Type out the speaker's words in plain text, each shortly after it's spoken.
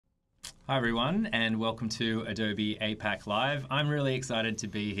Hi everyone, and welcome to Adobe APAC Live. I'm really excited to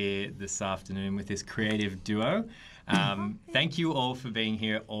be here this afternoon with this creative duo. Thank you all for being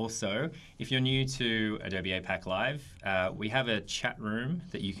here also. If you're new to Adobe APAC Live, we have a chat room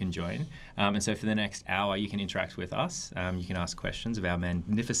that you can join. And so for the next hour, you can interact with us. You can ask questions of our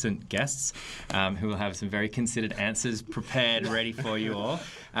magnificent guests who will have some very considered answers prepared, ready for you all.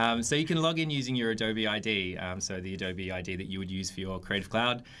 So you can log in using your Adobe ID, so the Adobe ID that you would use for your Creative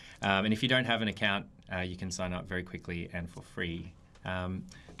Cloud. And if you don't have an account, you can sign up very quickly and for free.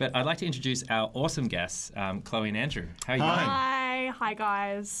 But I'd like to introduce our awesome guests, Chloe and Andrew. How are you going? Hi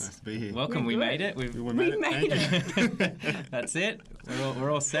guys. Nice to be here. Welcome. We made it. We made it. That's it. We're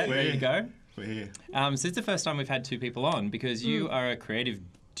all set, ready to go. We're here. So it's the first time we've had two people on because you are a creative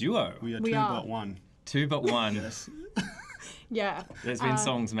duo. We are two but one. Two but one. Yes. Yeah. There's been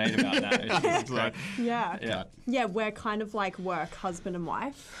songs made about that. Which is great. Yeah, we're kind of like work husband and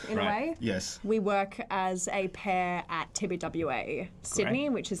wife in a way. Yes. We work as a pair at TBWA Sydney,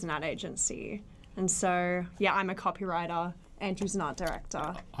 which is an ad agency. And so, yeah, I'm a copywriter. Andrew's an art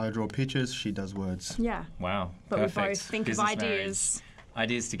director. I draw pictures, she does words. Yeah. Wow. But Perfect. we both think Business of ideas.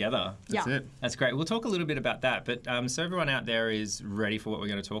 Ideas together. That's it. That's great. We'll talk a little bit about that. But so everyone out there is ready for what we're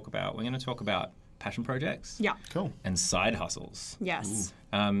going to talk about. We're going to talk about passion projects. Yeah. Cool. And side hustles. Yes.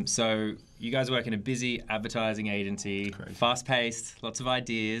 So you guys work in a busy advertising agency, fast-paced, lots of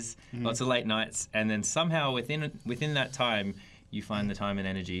ideas, lots of late nights, and then somehow within that time, you find the time and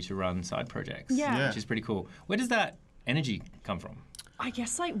energy to run side projects, which is pretty cool. Where does that energy come from? I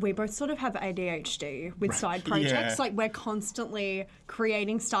guess like we both sort of have ADHD with side projects. Yeah. Like we're constantly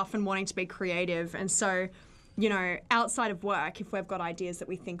creating stuff and wanting to be creative. And so, you know, outside of work, if we've got ideas that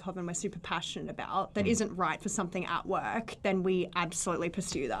we think of and we're super passionate about that isn't right for something at work, then we absolutely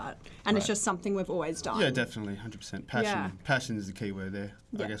pursue that. And it's just something we've always done. Yeah, definitely, 100%. Passion. Yeah. Passion is the key word there.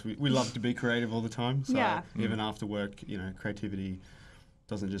 Yeah. I guess we love to be creative all the time. So Yeah. even after work, you know, creativity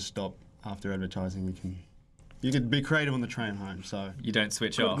doesn't just stop after advertising. You can be creative on the train home. So You don't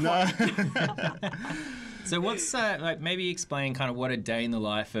switch off. no. So what's like maybe explain kind of what a day in the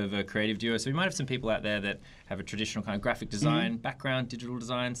life of a creative duo. So we might have some people out there that have a traditional kind of graphic design background, digital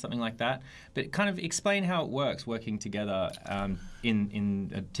design, something like that. But kind of explain how it works working together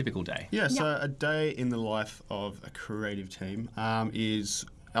in a typical day. Yeah, so a day in the life of a creative team is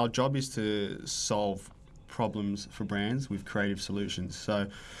our job is to solve problems for brands with creative solutions. So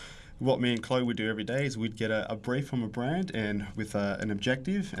what me and Chloe would do every day is we'd get a brief from a brand and with an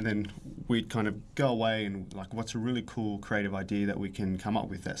objective, and then we'd kind of go away and like, what's a really cool creative idea that we can come up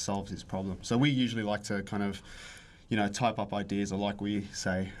with that solves this problem. So we usually like to kind of, you know, type up ideas, or like we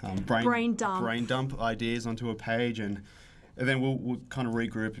say, brain dump ideas onto a page, and then we'll kind of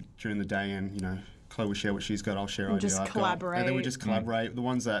regroup during the day, and you know, Chloe will share what she's got, I'll share And ideas just I've got. collaborate. And then we just collaborate. The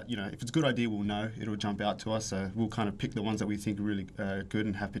ones that, you know, if it's a good idea, we'll know. It'll jump out to us. So we'll kind of pick the ones that we think are really good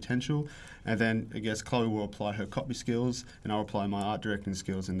and have potential. And then, I guess, Chloe will apply her copy skills and I'll apply my art directing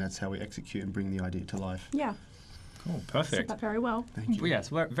skills, and that's how we execute and bring the idea to life. Yeah. Cool, perfect. Said that very well. Thank you. Well, yes,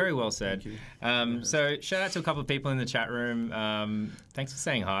 very well said. Thank you. So shout out to a couple of people in the chat room. Thanks for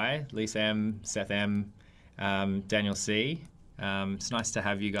saying hi. Lisa M, Seth M, Daniel C. It's nice to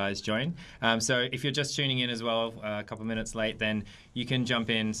have you guys join. So if you're just tuning in as well, a couple of minutes late, then you can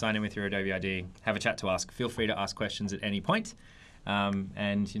jump in, sign in with your Adobe ID, have a chat to ask. Feel free to ask questions at any point.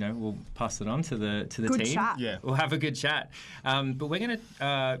 And you know, we'll pass it on to the Good team. chat. Yeah. We'll have a good chat. But we're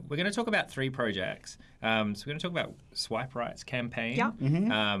gonna talk about 3 projects. So we're gonna talk about Swipe Right's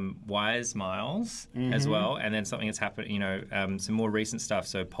campaign, Wise Miles as well, and then something that's happened. You know, some more recent stuff.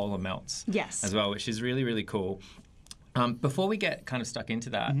 So Polar Melts, as well, which is really really cool. Before we get kind of stuck into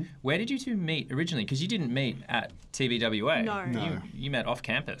that, where did you two meet originally? Because you didn't meet at TBWA. No. You met off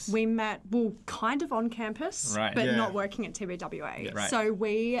campus. We met, well, kind of on campus, Right. but Yeah. not working at TBWA. Yeah. Right. So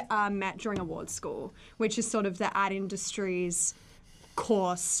we met during awards school, which is sort of the ad industry's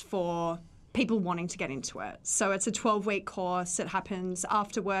course for people wanting to get into it. So it's a 12-week course. It happens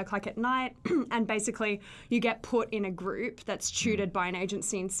after work, like at night, and basically you get put in a group that's tutored by an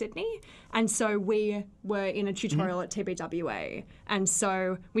agency in Sydney. And so we were in a tutorial at TBWA, and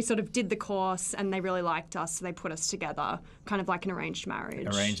so we sort of did the course, and they really liked us, so they put us together, kind of like an arranged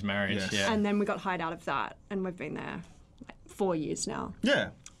marriage. Arranged marriage, Yes. yeah. And then we got hired out of that, and we've been there like 4 years now.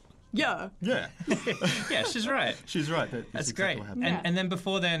 Yeah. Yeah. Yeah. Yeah, she's right. She's right. That's exactly great. what happened. Yeah. And then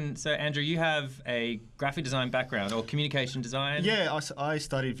before then, so Andrew, you have a graphic design background or communication design? Yeah, I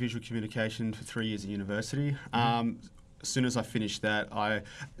studied visual communication for 3 years at university. As soon as I finished that,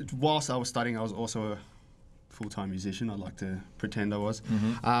 whilst I was studying, I was also a full-time musician. I'd like to pretend I was.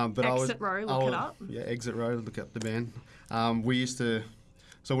 Mm-hmm. But Exit Row, look it up. Yeah, Exit Row, look up the band. We used to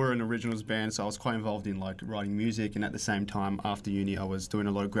So we're an originals band, so I was quite involved in like writing music, and at the same time after uni I was doing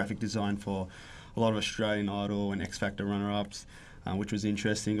a lot of graphic design for a lot of Australian Idol and X Factor runner-ups, which was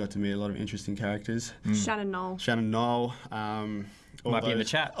interesting. Got to meet a lot of interesting characters. Shannon Knoll. Might be in the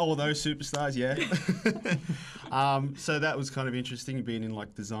chat. All those superstars, yeah. So that was kind of interesting, being in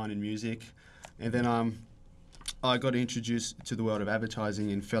like design and music. And then I got introduced to the world of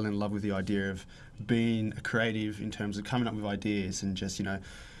advertising and fell in love with the idea of being a creative in terms of coming up with ideas, and just,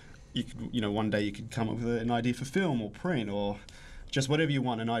 one day you could come up with an idea for film or print or just whatever you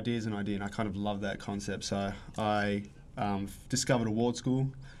want. An idea is an idea, and I kind of love that concept. So I discovered award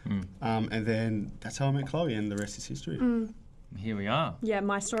school, and then that's how I met Chloe, and the rest is history. Here we are. Yeah,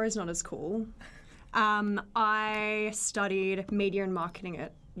 my story's not as cool. I studied media and marketing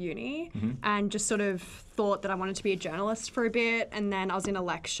at uni, and just sort of thought that I wanted to be a journalist for a bit, and then I was in a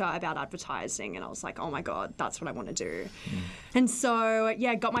lecture about advertising and I was like, oh my God, that's what I want to do. And so,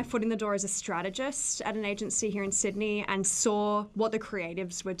 yeah, got my foot in the door as a strategist at an agency here in Sydney and saw what the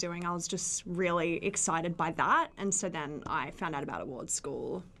creatives were doing. I was just really excited by that, and so then I found out about award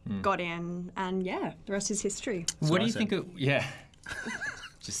school, got in, and yeah, the rest is history. What do you think of... Yeah.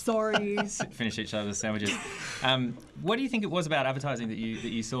 Just Sorry. finish each other's sandwiches. What do you think it was about advertising that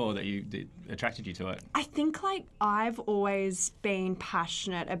you saw that attracted you to it? I think like I've always been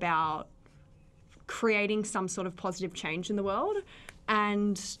passionate about creating some sort of positive change in the world,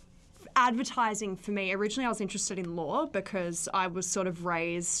 and advertising for me, originally I was interested in law because I was sort of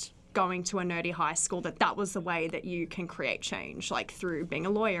raised going to a nerdy high school that was the way that you can create change, like through being a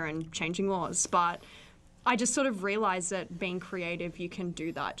lawyer and changing laws. But I just sort of realised that being creative, you can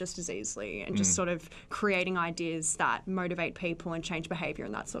do that just as easily, and just sort of creating ideas that motivate people and change behaviour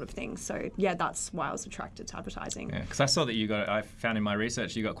and that sort of thing. So yeah, that's why I was attracted to advertising. Yeah, because I saw that I found in my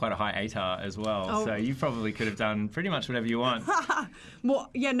research you got quite a high ATAR as well. Oh. So you probably could have done pretty much whatever you want. Well,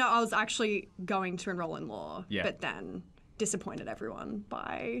 yeah, no, I was actually going to enrol in law, Yeah. but then disappointed everyone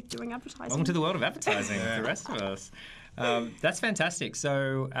by doing advertising. Welcome to the world of advertising with the rest of us. That's fantastic.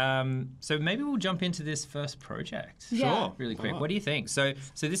 So maybe we'll jump into this first project. Yeah. Sure. Really quick. What do you think? So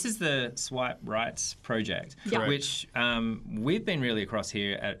this is the Swipe Right project, Yeah. which we've been really across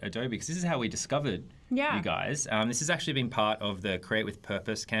here at Adobe because this is how we discovered Yeah. you guys. This has actually been part of the Create with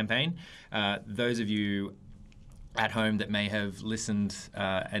Purpose campaign. Those of you at home that may have listened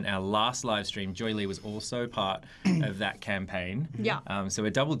in our last live stream, Joy Lee was also part of that campaign. Yeah. So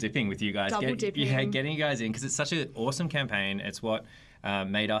we're double dipping with you guys. Double dipping. Yeah, getting you guys in because it's such an awesome campaign. It's what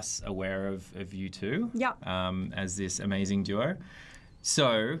made us aware of you two as this amazing duo.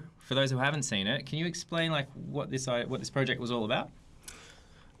 So for those who haven't seen it, can you explain like what this project was all about?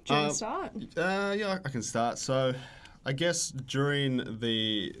 Do you want to start? Yeah, I can start. So I guess during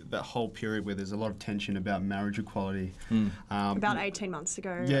that whole period where there's a lot of tension about marriage equality. About 18 months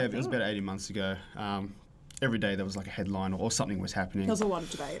ago. Yeah, I it was think. about 18 months ago. Every day there was like a headline or something was happening. There was a lot of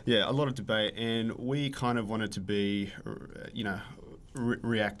debate. Yeah, a lot of debate, and we kind of wanted to be,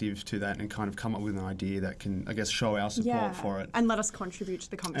 reactive to that and kind of come up with an idea that can, I guess, show our support for it. And let us contribute to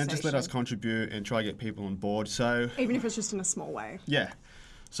the conversation. And just let us contribute and try to get people on board. So Even if it's just in a small way. yeah.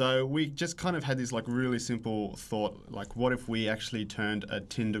 So we just kind of had this like really simple thought, like what if we actually turned a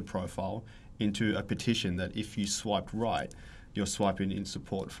Tinder profile into a petition that if you swiped right, you're swiping in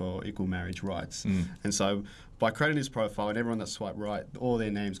support for equal marriage rights. And so by creating this profile and everyone that swiped right, all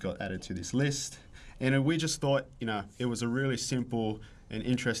their names got added to this list. And we just thought, it was a really simple and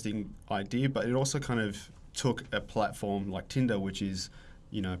interesting idea, but it also kind of took a platform like Tinder, which is,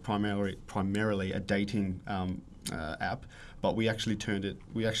 primarily a dating app, but we actually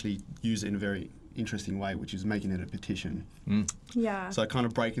use it in a very interesting way, which is making it a petition. Yeah. So kind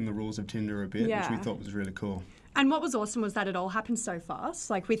of breaking the rules of Tinder a bit, Yeah. which we thought was really cool. And what was awesome was that it all happened so fast.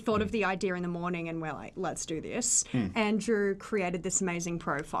 Like, we thought of the idea in the morning and we're like, let's do this. Andrew created this amazing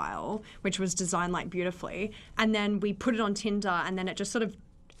profile, which was designed like beautifully. And then we put it on Tinder, and then it just sort of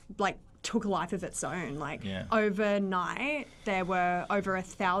like took a life of its own. Like overnight, there were over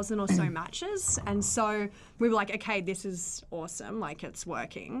 1,000 or so matches. And so we were like, okay, this is awesome. Like, it's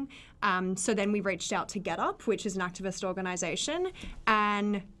working. So then we reached out to GetUp, which is an activist organisation,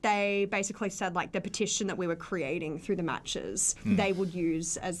 and they basically said like the petition that we were creating through the matches, they would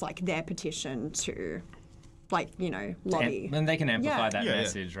use as like their petition to lobby. And they can amplify that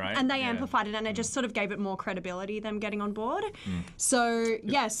message, right? And they amplified it, and it just sort of gave it more credibility, them getting on board. So,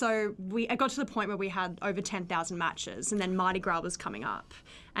 it got to the point where we had over 10,000 matches, and then Mardi Gras was coming up.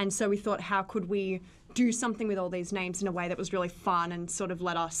 And so we thought, how could we do something with all these names in a way that was really fun and sort of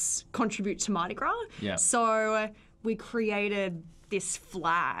let us contribute to Mardi Gras? Yeah. So we created this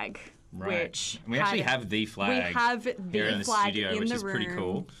flag Right. which we actually have the flag. We have here in the the flag studio, in which the is room. pretty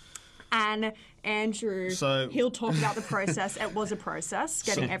cool. And Andrew, he'll talk about the process. It was a process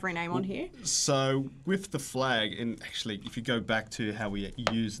getting every name on here. So with the flag, and actually if you go back to how we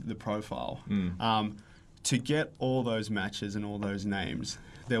use the profile, to get all those matches and all those names,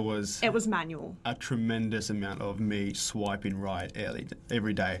 it was manual. A tremendous amount of me swiping right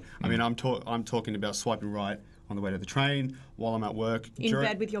every day. I mean, I'm talking about swiping right on the way to the train, while I'm at work. In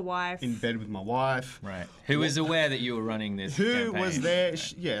bed with your wife. In bed with my wife. Right. Who was aware that you were running this Who campaign? was there?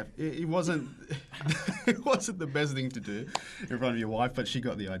 Yeah, it wasn't it wasn't the best thing to do in front of your wife, but she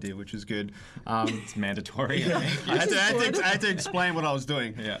got the idea, which is good. It's mandatory. Yeah. I think. I had to explain what I was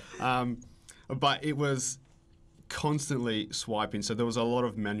doing. Yeah. But it was constantly swiping, so there was a lot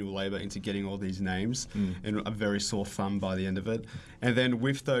of manual labor into getting all these names and a very sore thumb by the end of it. And then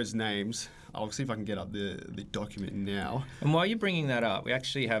with those names, I'll see if I can get up the document now. And while you're bringing that up, we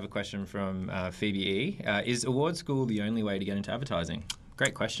actually have a question from Phoebe E. Is award school the only way to get into advertising?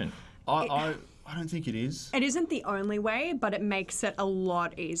 Great question. I don't think it is. It isn't the only way, but it makes it a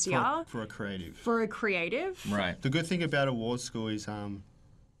lot easier. For a creative. For a creative. Right. The good thing about award school is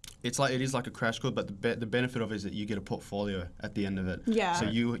it is like a crash course, but the benefit of it is that you get a portfolio at the end of it. Yeah. So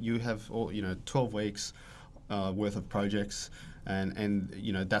you have 12 weeks worth of projects, and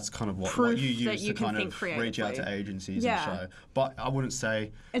that's kind of what you use to kind of reach out to agencies and show. But I wouldn't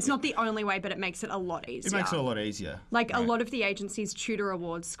say it's not the only way, but it makes it a lot easier. It makes it a lot easier. Like a lot of the agencies tutor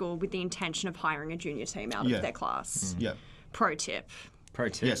awards school with the intention of hiring a junior team out of their class. Yeah. Pro tip.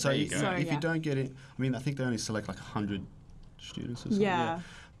 Yeah. So if you don't get in, I mean, I think they only select like 100 students or something. Yeah.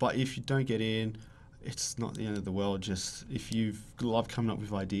 But if you don't get in, it's not the end of the world. Just if you love coming up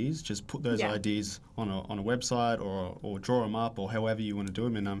with ideas, just put those ideas on a website or draw them up or however you want to do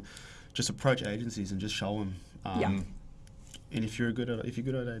them, and just approach agencies and just show them. And if you're good at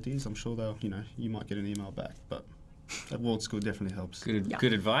ideas, I'm sure they'll you might get an email back. But award school definitely helps.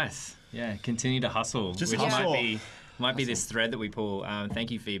 Good advice. Yeah, continue to hustle. Just which hustle. Might be this thread that we pull. Thank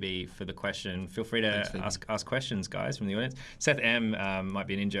you, Phoebe, for the question. Feel free to ask questions, guys, from the audience. Seth M might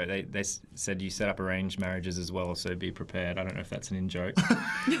be an in-joke. They said you set up arranged marriages as well, so be prepared. I don't know if that's an in-joke.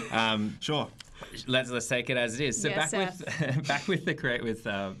 Sure. Let's take it as it is. So Seth. back with the Create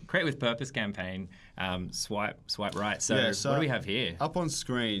with Purpose campaign. Swipe right. So what do we have here? Up on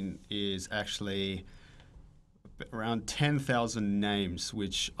screen is actually around 10,000 names,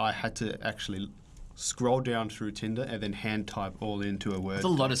 which I had to actually scroll down through Tinder and then hand type all into a Word There's a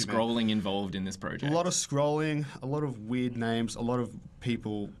lot document. of scrolling involved in this project. A lot of scrolling, a lot of weird names, a lot of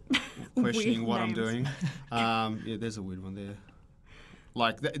people questioning what I'm doing. Yeah, there's a weird one there.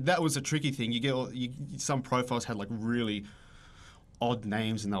 Like that was a tricky thing. Some profiles had like really odd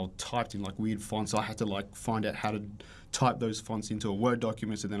names and they were typed in like weird fonts. So I had to like find out how to type those fonts into a Word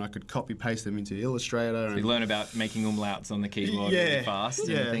document so then I could copy paste them into Illustrator. So you learn about making umlauts on the keyboard really fast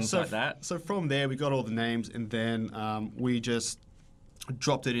and things like that. So from there we got all the names and then we just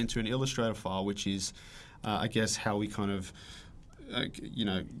dropped it into an Illustrator file, which is I guess how we kind of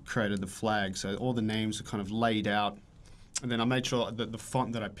created the flag. So all the names are kind of laid out. And then I made sure that the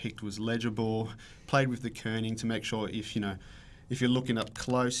font that I picked was legible, played with the kerning to make sure if you're looking up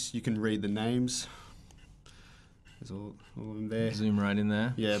close, you can read the names. There's all of them there. Zoom right in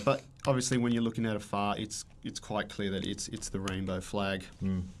there. Yeah, but obviously when you're looking at afar, it's quite clear that it's the rainbow flag.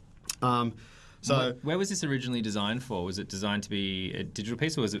 So where was this originally designed for? Was it designed to be a digital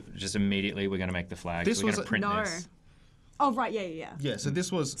piece, or was it just immediately we're going to make the flag? We're going to print this? Oh right, yeah. Yeah, so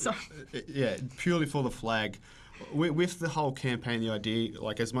this was purely for the flag. With the whole campaign, the idea,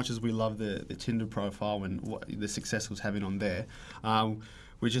 like as much as we love the Tinder profile and what the success was having on there,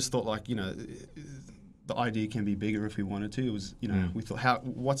 we just thought like the idea can be bigger if we wanted to. It was we thought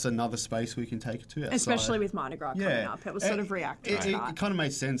what's another space we can take it to outside? Especially with Mardi Gras coming up, it was sort of reacting to that. It kind of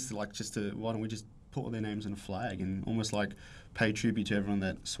made sense to why don't we just put all their names on a flag and almost like pay tribute to everyone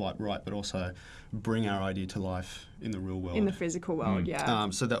that swiped right, but also bring our idea to life in the real world. In the physical world,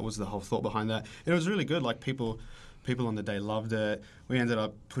 So that was the whole thought behind that. And it was really good. Like people on the day loved it. We ended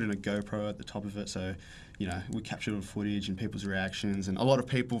up putting a GoPro at the top of it, so we captured all the footage and people's reactions. And a lot of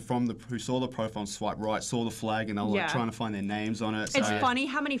people who saw the profile and swiped right saw the flag and they were like trying to find their names on it. It's funny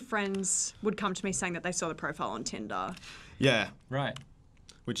how many friends would come to me saying that they saw the profile on Tinder. Yeah. Right.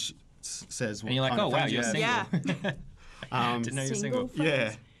 Which says... And you're like, oh wow, you're single. Yeah. Didn't know you're single.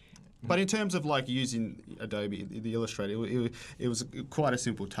 Yeah. But in terms of like using Adobe, the Illustrator, it was quite a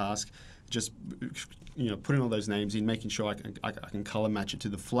simple task. Just putting all those names in, making sure I can color match it to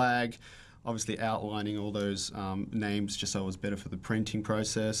the flag. Obviously outlining all those names just so it was better for the printing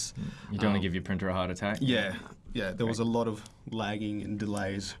process. You don't want to give your printer a heart attack. Yeah. there was a lot of lagging and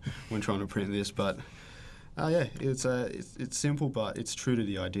delays when trying to print this, but it's simple, but it's true to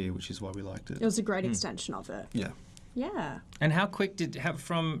the idea, which is why we liked it. It was a great extension of it. Yeah. Yeah. And how quick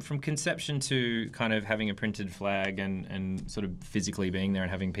from conception to kind of having a printed flag and sort of physically being there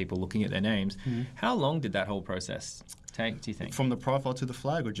and having people looking at their names, how long did that whole process take, do you think? From the profile to the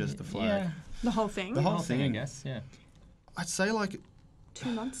flag, or just the flag? Yeah. The whole thing? The whole thing, I guess, yeah. I'd say like 2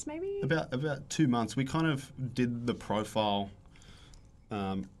 months maybe? about 2 months. We kind of did the profile.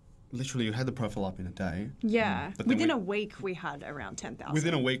 Literally, you had the profile up in a day. Yeah. But then Within a week, we had around 10,000.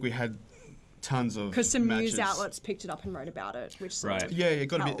 Within a week, we had tons of because some matches. news outlets picked it up and wrote about it, which sort Right. of Yeah, it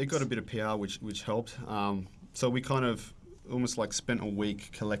got helped. a bit of PR, which helped. So we kind of almost like spent a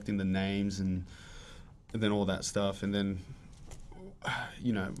week collecting the names and then all that stuff, and then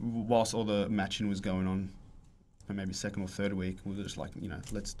whilst all the matching was going on, and maybe second or third week, we were just like,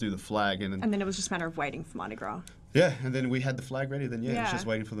 let's do the flag, and And then it was just a matter of waiting for Mardi Gras. yeah, and then we had the flag ready. Then it was Yeah. just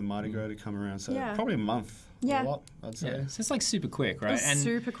waiting for the Mardi Gras to come around. So Yeah. probably a month. Yeah. A lot, I'd say. Yeah, so it's like super quick, right? It was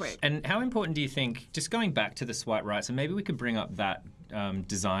super quick. And how important do you think, just going back to the swipe right, so maybe we could bring up that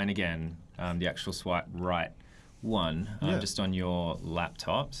design again, the actual swipe right one, just on your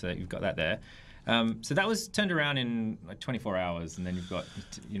laptop, so that you've got that there. So that was turned around in like 24 hours, and then you've got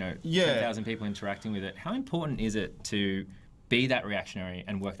 10,000 people interacting with it. How important is it to be that reactionary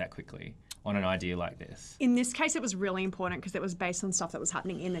and work that quickly on an idea like this? In this case, it was really important because it was based on stuff that was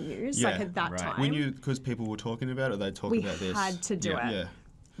happening in the news, like at that right. time. We knew because people were talking about it, they'd talk we about this. had to do it. Yeah.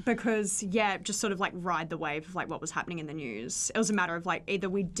 Because, just sort of like ride the wave of like what was happening in the news. It was a matter of like either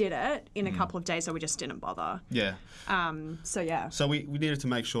we did it in a couple of days or we just didn't bother. Yeah. So, yeah. So we needed to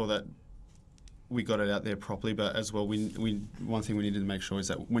make sure that we got it out there properly, but as well, we one thing we needed to make sure is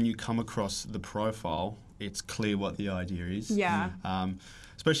that when you come across the profile, it's clear what the idea is. Yeah.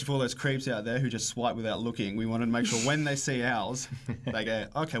 Especially for all those creeps out there who just swipe without looking, we wanted to make sure when they see ours, they go,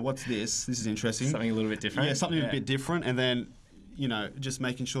 okay, what's this? This is interesting. Something a little bit different. Yeah, something a bit different, and then just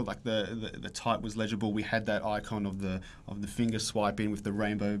making sure like the type was legible. We had that icon of the finger swiping with the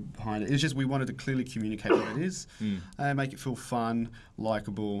rainbow behind it. It's just we wanted to clearly communicate what it is and make it feel fun,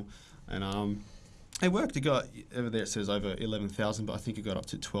 likable, and it worked. It got over there. It says over 11,000, but I think it got up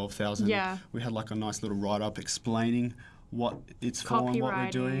to 12,000. Yeah. We had like a nice little write up explaining what it's for and what we're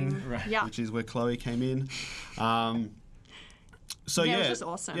doing, Right. Yeah. which is where Chloe came in. So it was just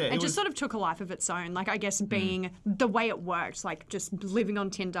awesome. Yeah, it just sort of took a life of its own. Like, I guess being the way it worked, like just living on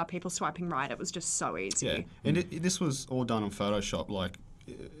Tinder, people swiping right, it was just so easy. Yeah, and this was all done on Photoshop, like,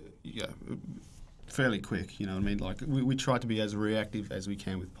 fairly quick. You know what I mean? Like, we tried to be as reactive as we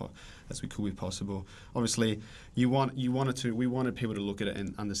can as we could with possible. Obviously, we wanted people to look at it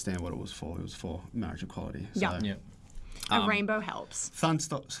and understand what it was for. It was for marriage equality. So, Yeah. A rainbow helps.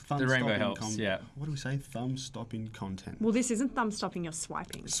 The rainbow helps, yeah. What do we say? Thumb stopping content. Well, this isn't thumb stopping, you're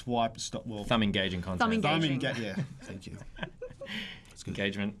swiping. Swipe stop. Well, Thumb engaging content. Thumb engaging. yeah. Thank you. That's good.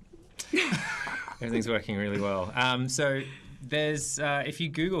 Engagement. Everything's working really well. So there's, if you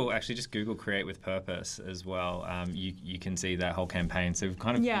Google, actually just Google Create with Purpose as well, you can see that whole campaign. So we've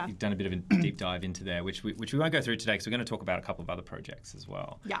kind of done a bit of a deep dive into there, which we won't go through today because we're going to talk about a couple of other projects as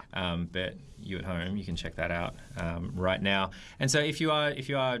well. Yeah. But you at home, you can check that out right now. And so if you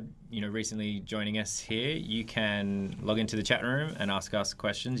are recently joining us here, you can log into the chat room and ask us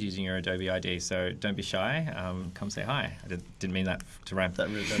questions using your Adobe ID. So don't be shy. Come say hi. I didn't mean that to ramp. That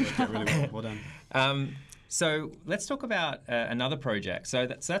worked out really well. Well done. So let's talk about another project. So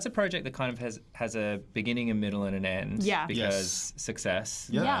that's a project that kind of has a beginning, a middle, and an end. Yeah. Because success.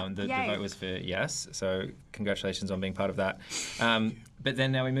 Yeah. The Yay. vote was for yes. So congratulations on being part of that. But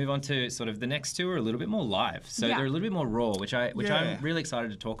then now we move on to sort of the next two are a little bit more live. So they're a little bit more raw, which I'm really excited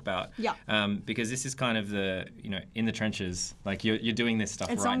to talk about. Yeah. Because this is kind of the, in the trenches. Like you're doing this stuff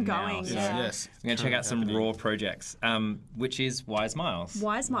It's right ongoing, now. So yeah. Yes. I'm going to check out some raw projects, which is Wise Miles.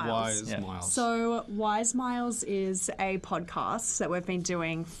 Wise Miles. Wise Yeah. Miles. So, Wise Miles is a podcast that we've been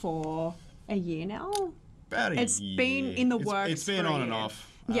doing for a year now. About a It's year. been in the works It's been for a on and year.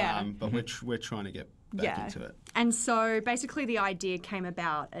 off. Yeah. But we're trying to get back into it. And so basically the idea came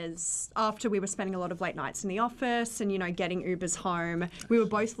about as after we were spending a lot of late nights in the office and, getting Ubers home, we were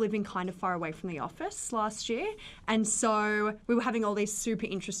both living kind of far away from the office last year. And so we were having all these super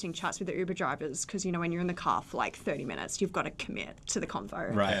interesting chats with the Uber drivers because, when you're in the car for like 30 minutes, you've got to commit to the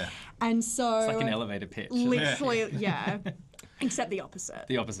convo. Right. And so... It's like an elevator pitch. Literally, yeah. Except the opposite.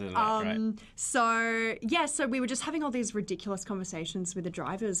 The opposite of that, right? So we were just having all these ridiculous conversations with the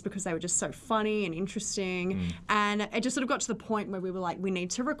drivers because they were just so funny and interesting. And it just sort of got to the point where we were like, we need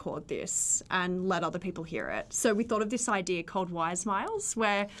to record this and let other people hear it. So we thought of this idea called Wise Miles,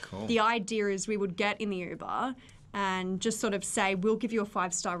 where the idea is we would get in the Uber and just sort of say, we'll give you a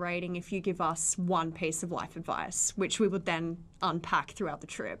 5-star rating if you give us one piece of life advice, which we would then unpack throughout the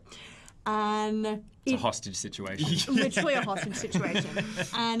trip. And it's a hostage situation. Literally a hostage situation.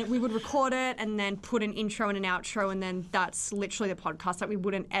 And we would record it and then put an intro and an outro, and then that's literally the podcast. Like, we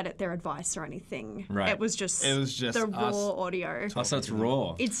wouldn't edit their advice or anything. Right. It was just the raw audio. Oh, so it's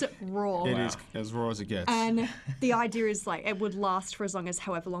raw. It's raw. It is as raw as it gets. And the idea is like it would last for as long as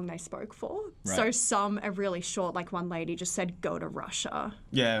however long they spoke for. Right. So some are really short. Like one lady just said, go to Russia.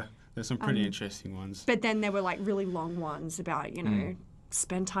 Yeah, there's some pretty interesting ones. But then there were like really long ones about, you know,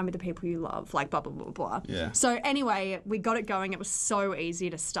 spend time with the people you love, like blah, blah, blah, blah. Yeah. So anyway, we got it going. It was so easy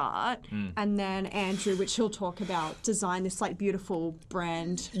to start. And then Andrew, which he'll talk about, designed this like beautiful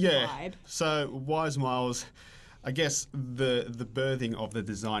brand vibe. So Wise Miles, I guess the birthing of the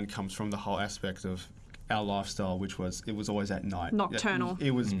design comes from the whole aspect of our lifestyle, which was, it was always at night. Nocturnal.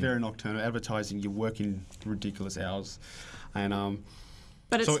 It was very nocturnal. Advertising, you're working ridiculous hours. And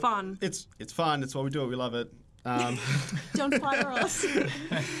but it's so fun. It's fun. It's what we do. We love it. Don't fire us. Shout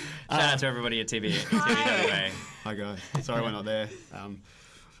out to everybody at TVWA. Hi guys. Sorry we're not there.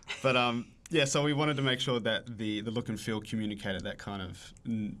 Yeah, so we wanted to make sure that the look and feel communicated that kind of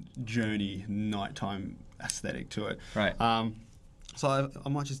journey, nighttime aesthetic to it. Right. So I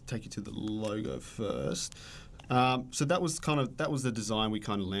might just take you to the logo first. So that was the design we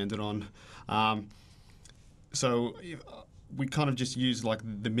kind of landed on. We kind of just used like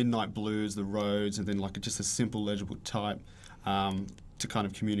the midnight blues, the roads, and then like just a simple legible type to kind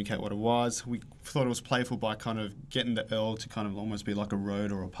of communicate what it was. We thought it was playful by kind of getting the L to kind of almost be like a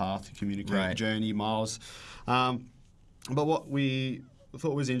road or a path to communicate journey, miles. But what we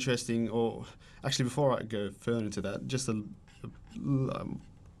thought was interesting, or actually before I go further into that, just a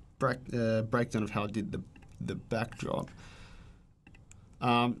breakdown of how I did the backdrop.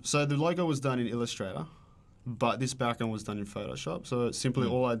 So the logo was done in Illustrator, but this background was done in Photoshop. So simply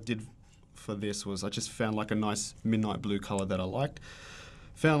all I did for this was I just found like a nice midnight blue color that I liked.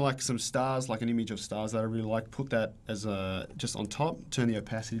 Found like some stars, like an image of stars that I really liked, put that as just on top, turn the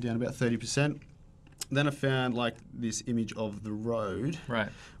opacity down about 30%. Then I found like this image of the road,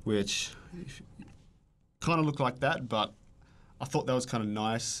 which kind of looked like that, but I thought that was kind of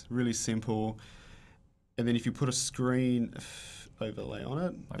nice, really simple. And then if you put a screen overlay on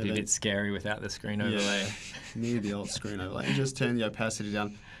it. Might be a bit scary without the screen overlay. Need the old screen overlay. And just turn the opacity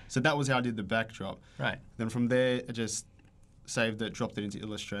down. So that was how I did the backdrop. Right. Then from there, I just saved it, dropped it into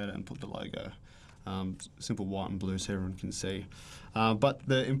Illustrator and put the logo. Simple white and blue so everyone can see. But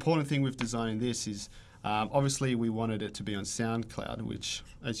the important thing with designing this is obviously we wanted it to be on SoundCloud, which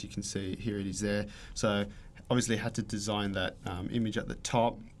as you can see here it is there. So obviously had to design that image at the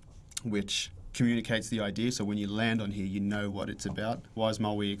top, which communicates the idea, so when you land on here you know what it's about. Wise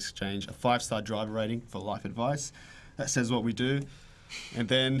Mile, we exchange a 5-star driver rating for life advice. That says what we do. And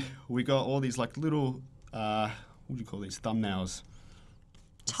then we got all these like little, what do you call these, thumbnails?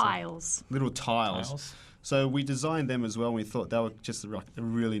 Tiles. Little tiles. So we designed them as well, and we thought that was just a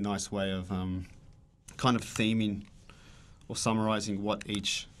really nice way of kind of theming or summarising what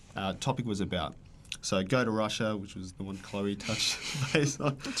each topic was about. So go to Russia, which was the one Chloe touched base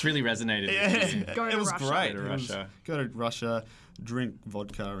on. It's really resonated. Go to it was Russia. great. Go to Russia. Go to Russia, drink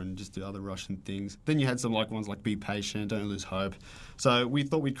vodka and just do other Russian things. Then you had some like ones like be patient, don't lose hope. So we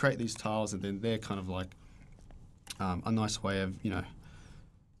thought we'd create these tiles, and then they're kind of like a nice way of, you know,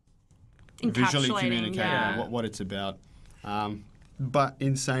 visually communicating what it's about. But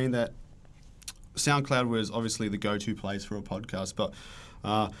in saying that, SoundCloud was obviously the go-to place for a podcast, but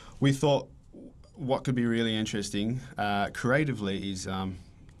we thought what could be really interesting creatively is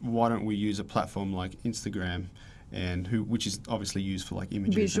why don't we use a platform like Instagram, and which is obviously used for like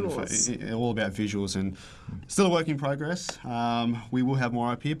images, visuals. And all about visuals, and still a work in progress. We will have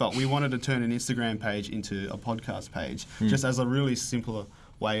more up here, but we wanted to turn an Instagram page into a podcast page, just as a really simpler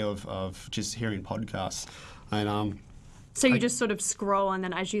way of just hearing podcasts. And so you just sort of scroll, and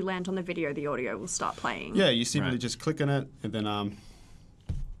then as you land on the video, the audio will start playing. yeah, you simply just click on it, and then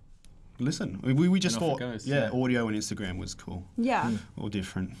listen. We just thought, audio and Instagram was cool. Yeah. Or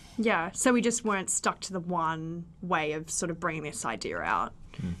different. Yeah. So we just weren't stuck to the one way of sort of bringing this idea out.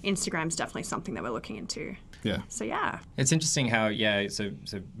 Instagram's definitely something that we're looking into. Yeah. So yeah. It's interesting how so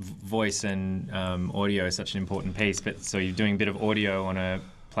voice and audio is such an important piece, but so you're doing a bit of audio on a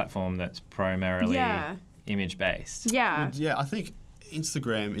platform that's primarily image based. Yeah. And yeah, I think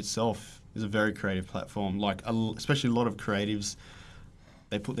Instagram itself is a very creative platform. Like, especially a lot of creatives,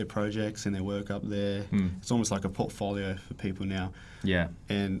 they put their projects and their work up there. It's almost like a portfolio for people now. Yeah.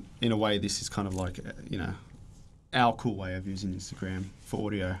 And in a way, this is kind of like, our cool way of using Instagram for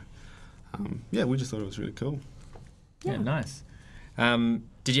audio. Yeah, we just thought it was really cool. Yeah, nice.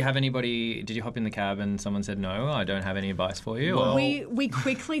 Did you hop in the cab and someone said, no, I don't have any advice for you? Well, We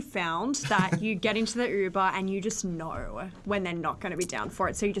quickly found that you get into the Uber and you just know when they're not going to be down for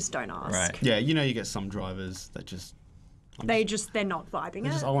it, so you just don't ask. Right. Yeah, you get some drivers that just... They're not vibing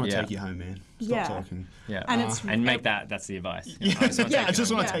it. I want to Yeah. take you home, man. Stop Yeah. talking. Yeah. And make that's the advice. Yeah, I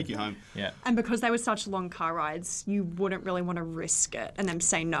just want Yeah. to take you home. Yeah. And because they were such long car rides, you wouldn't really want to risk it and then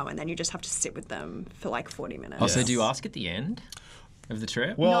say no, and then you just have to sit with them for like 40 minutes. Also, do you ask at the end of the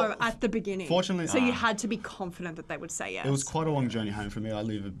trip? Well, No, at the beginning. fortunately- So you had to be confident that they would say yes. it was quite a long journey home for me. I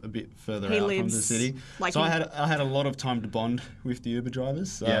live a bit further He out from the lives, city. like, so in- I had a lot of time to bond with the Uber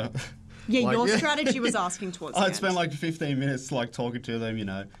drivers. So Yeah. Yeah, like- your yeah. strategy was asking towards the I'd end. spend like 15 minutes like talking to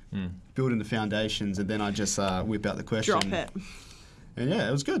them, building the foundations, and then I just whip out the question. Drop it. And yeah,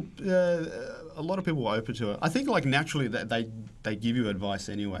 it was good. A lot of people were open to it. I think like naturally that they give you advice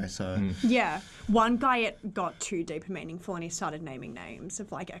anyway. So Yeah. One guy, it got too deep and meaningful and he started naming names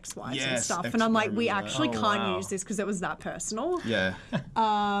of like ex-wives and Yes, stuff. And I'm like, we ex-wives, actually Oh, can't wow. use this because it was that personal. yeah,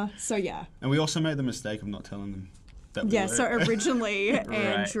 So yeah. and we also made the mistake of not telling them that. We Yeah, were. so originally,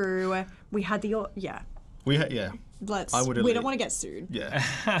 Andrew, we had the, we had I would we don't want to get sued. yeah.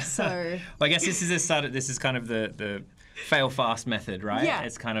 So, Well, I guess this is kind of the fail fast method, right? Yeah.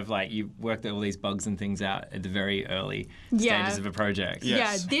 It's kind of like you work all these bugs and things out at the very early Yeah. stages of a project. Yeah.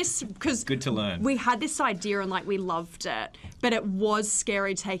 yeah, Yes. this, because Good to learn. we had this idea and like we loved it, but it was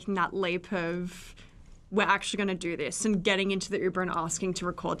scary taking that leap of we're actually going to do this and getting into the Uber and asking to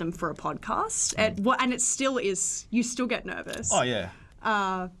record them for a podcast. And it still is, you still get nervous. Oh yeah.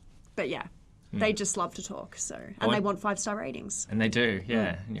 But yeah, they just love to talk. So, and they want 5-star ratings. And they do,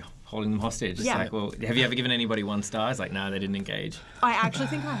 yeah. And you're holding them hostage. It's Yeah. like, well, have you ever given anybody 1 star? It's like, no, they didn't engage. I actually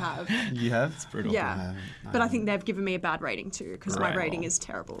think I have. You have? Brutal. Yeah. But I think they've given me a bad rating too because my Right. rating is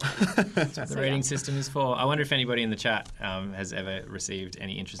terrible. The rating system is for. I wonder if anybody in the chat has ever received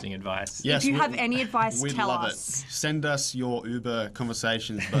any interesting advice. Yes, If you we- have any advice, We'd tell love us. it. Send us your Uber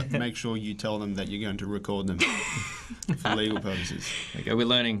conversations, but make sure you tell them that you're going to record them for legal purposes. There you go. We're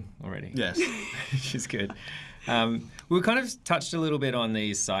learning already. Yes. Which is good. We kind of touched a little bit on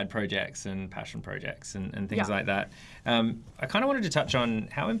these side projects and passion projects and things Yeah. like that. I kind of wanted to touch on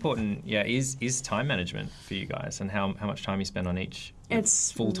how important, is time management for you guys and how much time you spend on each.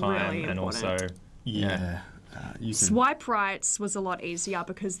 It's full time really and important. also Yeah. You can, Swipe Rights was a lot easier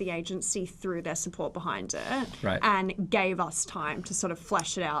because the agency threw their support behind it Right. and gave us time to sort of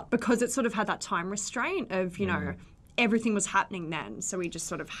flesh it out because it sort of had that time restraint of, everything was happening then. So we just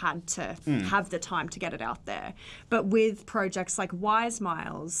sort of had to have the time to get it out there. But with projects like Wise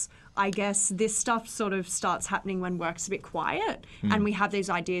Miles, I guess this stuff sort of starts happening when work's a bit quiet and we have these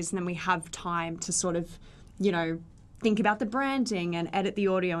ideas and then we have time to sort of, think about the branding and edit the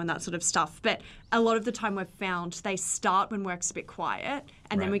audio and that sort of stuff. But a lot of the time we've found they start when work's a bit quiet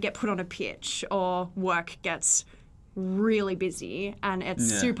and then Right. we get put on a pitch or work gets really busy and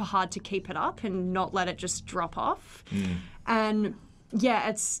it's Yeah. super hard to keep it up and not let it just drop off. And yeah,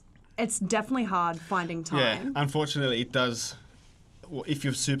 it's definitely hard finding yeah, time. unfortunately, it does. Well, if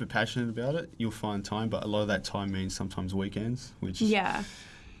you're super passionate about it, you'll find time, but a lot of that time means sometimes weekends, which Yeah.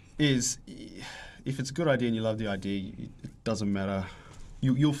 is, if it's a good idea and you love the idea, it doesn't matter.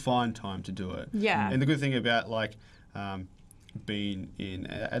 You'll find time to do it. Yeah. And the good thing about being in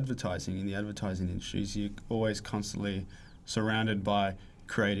advertising, in the advertising industry, is you're always constantly surrounded by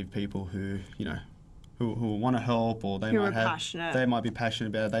creative people who who want to help, or they Who might are have passionate. they might be passionate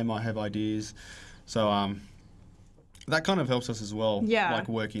about it. They might have ideas. So that kind of helps us as well. Yeah. Like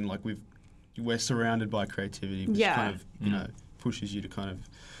working, like we're surrounded by creativity, which Yeah. kind of pushes you to kind of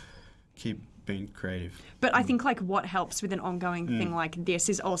keep being creative. But I think like what helps with an ongoing thing like this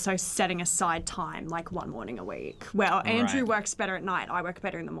is also setting aside time, like one morning a week. Well, Andrew Right. works better at night, I work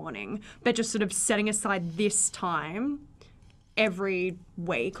better in the morning. But just sort of setting aside this time every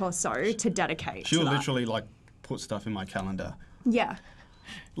week or so to dedicate She'll to that. literally like put stuff in my calendar. Yeah,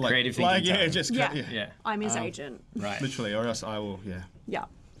 Like, Creative thinking yeah, time. just Yeah. Yeah. I'm his agent. Right. literally, or else I will. Yeah. Yeah,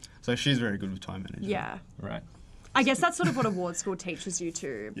 So she's very good with time management. yeah. Right. I guess that's sort of what award school teaches you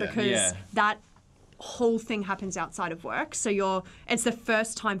too, Yeah. because Yeah. that whole thing happens outside of work. So it's the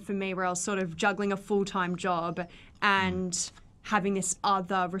first time for me where I was sort of juggling a full-time job and having this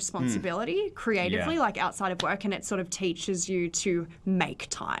other responsibility creatively, like outside of work, and it sort of teaches you to make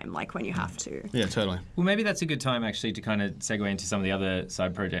time, like when you have to. Yeah, totally. Well, maybe that's a good time actually to kind of segue into some of the other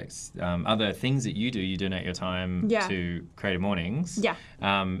side projects, other things that you do. You donate your time to Creative Mornings,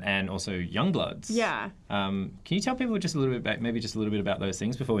 and also Youngbloods. Yeah. Can you tell people just a little bit about those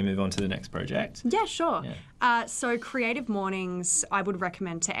things before we move on to the next project? Yeah, sure. So Creative Mornings, I would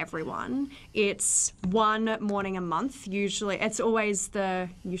recommend to everyone. It's one morning a month. Usually, it's always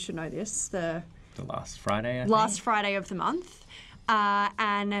you should know this, the last Friday, I think. Last Friday of the month.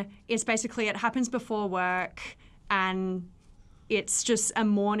 And it's basically, it happens before work, and it's just a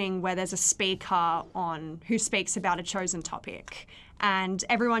morning where there's a speaker on who speaks about a chosen topic. And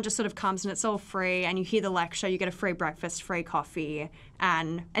everyone just sort of comes, and it's all free, and you hear the lecture, you get a free breakfast, free coffee,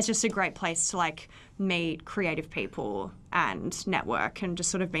 and it's just a great place to like meet creative people and network and just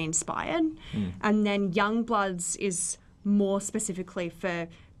sort of be inspired. And then Youngbloods is more specifically for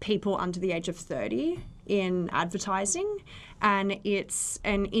people under the age of 30 in advertising, and it's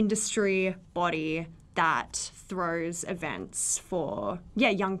an industry body that throws events for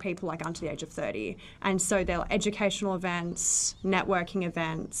young people like under the age of 30, and so they're educational events, networking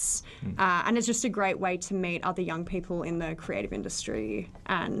events, and it's just a great way to meet other young people in the creative industry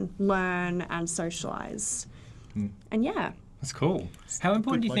and learn and socialize. And that's cool. How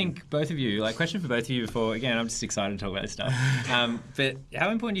important do you think, both of you, like question for both of you before, again, I'm just excited to talk about this stuff, but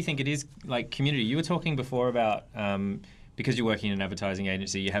how important do you think it is, like community? You were talking before about, because you're working in an advertising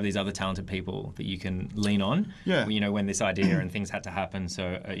agency, you have these other talented people that you can lean on, when this idea and things had to happen,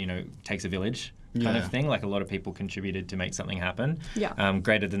 so, it takes a village kind of thing, like a lot of people contributed to make something happen,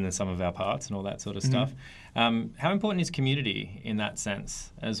 greater than the sum of our parts and all that sort of stuff. How important is community in that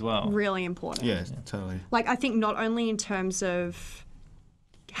sense as well? Really important. Yeah, totally. Like, I think not only in terms of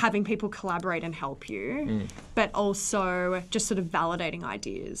having people collaborate and help you, but also just sort of validating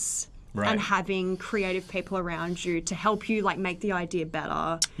ideas. Right. And having creative people around you to help you like make the idea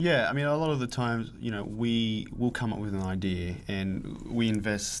better. Yeah, I mean, a lot of the times, we will come up with an idea and we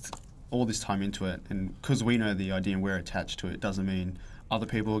invest all this time into it, and because we know the idea and we're attached to it, doesn't mean other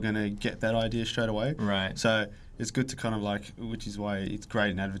people are going to get that idea straight away. Right. So it's good to kind of like, which is why it's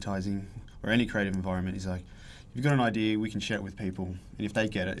great in advertising or any creative environment, is like, if you've got an idea, we can share it with people, and if they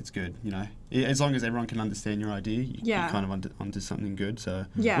get it, it's good, As long as everyone can understand your idea, you're kind of onto something good. So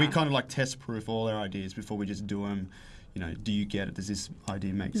we kind of like test-proof all our ideas before we just do them. Do you get it? Does this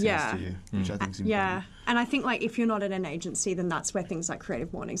idea make sense to you? Which I think is important. Yeah, and I think like if you're not at an agency, then that's where things like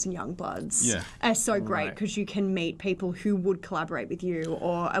Creative Mornings and Youngbloods are so great, because you can meet people who would collaborate with you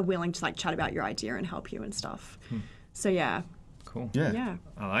or are willing to like chat about your idea and help you and stuff. So Cool. Yeah.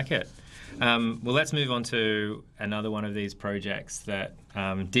 I like it. Well, let's move on to another one of these projects that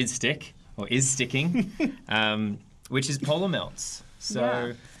did stick, or is sticking, which is Polar Melts.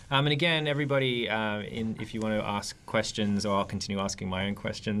 So, and again, everybody, if you want to ask questions, or I'll continue asking my own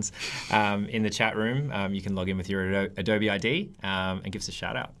questions, in the chat room, you can log in with your Adobe ID and give us a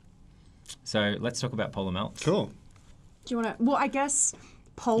shout out. So let's talk about Polar Melts. Cool. Do you want to? Well, I guess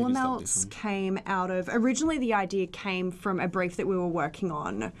Polar Melts came out of, originally the idea came from a brief that we were working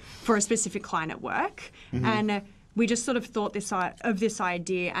on for a specific client at work. And we just sort of thought of this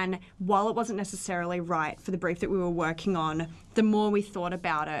idea, and while it wasn't necessarily right for the brief that we were working on, the more we thought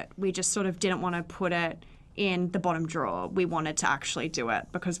about it, we just sort of didn't want to put it in the bottom drawer. We wanted to actually do it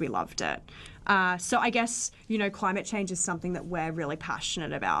because we loved it. So I guess, climate change is something that we're really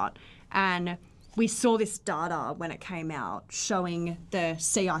passionate about. And we saw this data when it came out showing the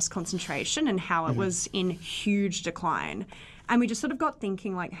sea ice concentration and how it was in huge decline. And we just sort of got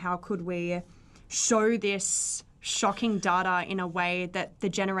thinking, like, how could we show this shocking data in a way that the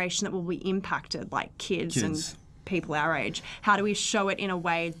generation that will be impacted, like kids. And people our age, how do we show it in a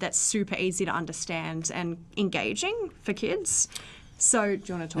way that's super easy to understand and engaging for kids? So do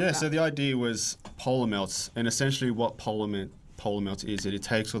you want to talk about? So the idea was Polar Melts, and essentially what Polar Melts is that it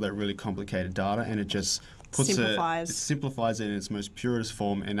takes all that really complicated data and it just simplifies it in its most purest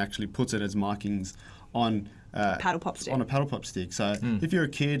form and actually puts it as markings on paddle pop stick. On a paddle pop stick. So if you're a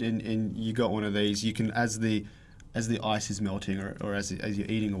kid and you got one of these, you can, as the ice is melting or as you're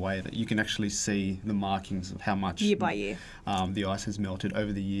eating away, that you can actually see the markings of how much year by year the ice has melted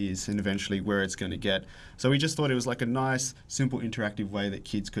over the years and eventually where it's going to get. So we just thought it was like a nice, simple, interactive way that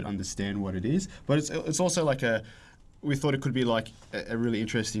kids could understand what it is. But it's also like we thought it could be like a really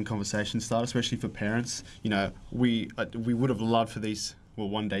interesting conversation starter, especially for parents. We would have loved for these,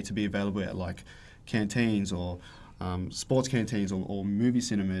 one day to be available at like canteens or sports canteens or movie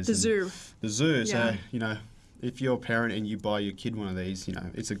cinemas. The zoo. So, if you're a parent and you buy your kid one of these,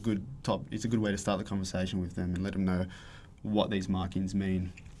 it's a good way to start the conversation with them and let them know what these markings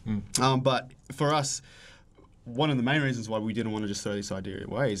mean. But for us, one of the main reasons why we didn't want to just throw this idea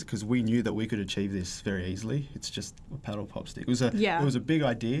away is because we knew that we could achieve this very easily. It's just a paddle pop stick. It was a big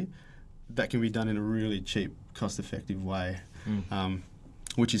idea that can be done in a really cheap, cost-effective way,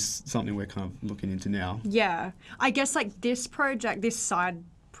 which is something we're kind of looking into now. Yeah. I guess like this project, this side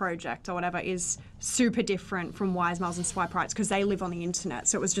project or whatever is super different from Wise Miles and Swipe Rights because they live on the internet.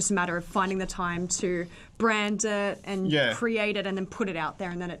 So it was just a matter of finding the time to brand it and create it and then put it out there,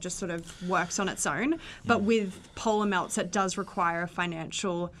 and then it just sort of works on its own. But with Polar Melts, it does require a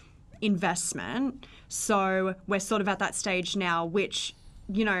financial investment. So we're sort of at that stage now, which,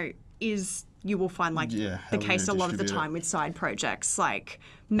 you know, is, you will find like the case a lot of the time with side projects, like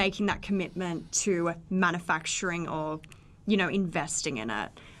making that commitment to manufacturing or, you know, investing in it.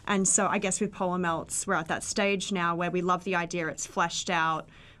 And so I guess with Polar Melts, we're at that stage now where we love the idea, it's fleshed out,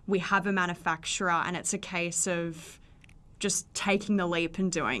 we have a manufacturer, and it's a case of just taking the leap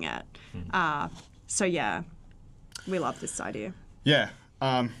and doing it. So yeah, we love this idea. Yeah,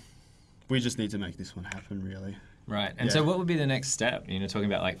 we just need to make this one happen, really. Right. And so what would be the next step? You know,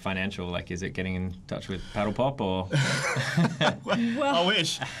 talking about like financial, like is it getting in touch with Paddle Pop or? Well, I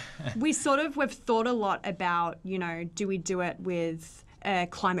wish. We've thought a lot about, you know, do we do it with a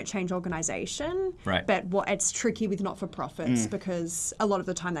climate change organisation? Right. But it's tricky with not-for-profits because a lot of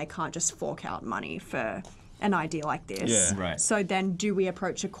the time they can't just fork out money for an idea like this. Yeah. Right. So then do we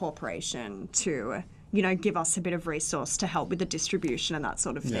approach a corporation to, you know, give us a bit of resource to help with the distribution and that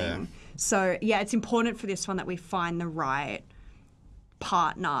sort of thing? Yeah. So, yeah, it's important for this one that we find the right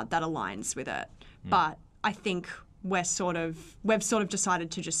partner that aligns with it. But I think we've sort of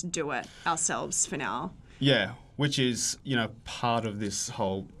decided to just do it ourselves for now. Yeah, which is, you know, part of this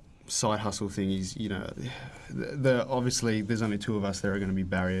whole side hustle thing is, you know, obviously there's only two of us, there are going to be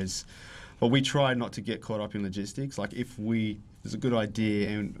barriers. But we try not to get caught up in logistics. Like if there's a good idea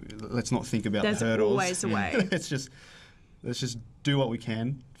and let's not think about the hurdles. There's always a way. let's just do what we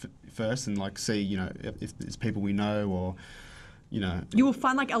can first and like see, you know, if there's people we know or, you know. You will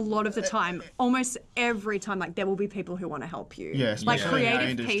find like a lot of the time, almost every time, like there will be people who want to help you. Yeah, like especially in our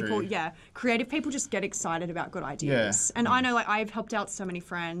creative people. industry. Yeah, creative people just get excited about good ideas. And I know like I've helped out so many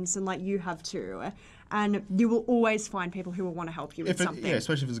friends, and like you have too. And you will always find people who will want to help you with something. Yeah,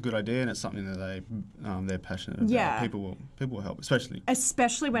 especially if it's a good idea and it's something that they're passionate about. Yeah. People will help,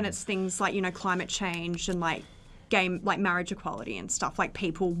 especially when it's things like, you know, climate change and like marriage equality and stuff. Like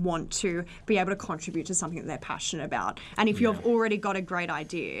people want to be able to contribute to something that they're passionate about. And if you've already got a great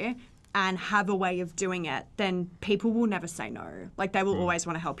idea and have a way of doing it, then people will never say no. Like they will always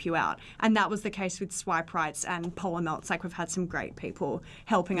want to help you out. And that was the case with Swipe Rights and Polar Melts. Like we've had some great people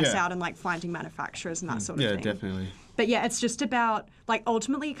helping us out and like finding manufacturers and that sort of thing. Yeah, definitely. But yeah, it's just about like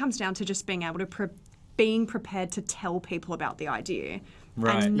ultimately it comes down to just being able to being prepared to tell people about the idea.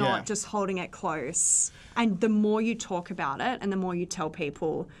 Right. And not just holding it close. And the more you talk about it and the more you tell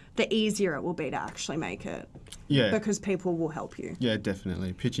people, the easier it will be to actually make it. Yeah. Because people will help you. Yeah,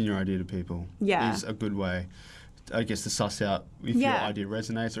 definitely. Pitching your idea to people is a good way, I guess, to suss out if your idea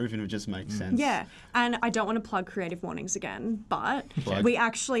resonates or even if it just makes sense. Yeah, and I don't want to plug Creative Mornings again, but we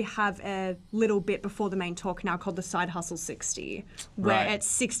actually have a little bit before the main talk now called the Side Hustle 60, where it's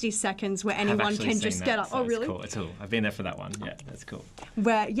 60 seconds where anyone can just get up. So oh, really? It's cool. I've been there for that one. Yeah, that's cool.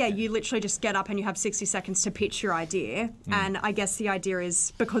 Where, you literally just get up and you have 60 seconds to pitch your idea. And I guess the idea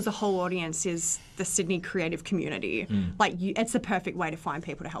is because the whole audience is the Sydney creative community, like it's the perfect way to find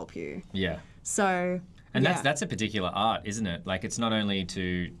people to help you. Yeah. So... And that's a particular art, isn't it? Like it's not only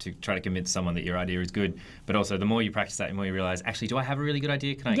to try to convince someone that your idea is good, but also the more you practice that, the more you realise, actually, do I have a really good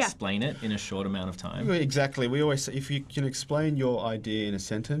idea? Can I explain it in a short amount of time? Exactly. We always say if you can explain your idea in a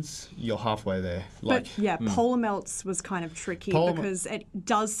sentence, you're halfway there. Like, but Polar Melts was kind of tricky because it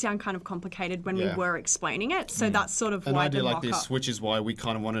does sound kind of complicated when we were explaining it. So that's sort of an why idea the like mock-up. this, which is why we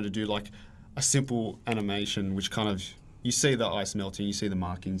kind of wanted to do like a simple animation, which kind of you see the ice melting, you see the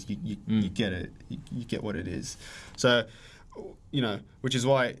markings, you get it, you get what it is. So, you know, which is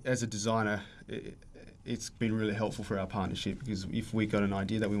why as a designer, it's been really helpful for our partnership because if we got an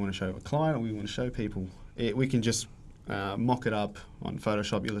idea that we want to show a client or we want to show people, we can just mock it up on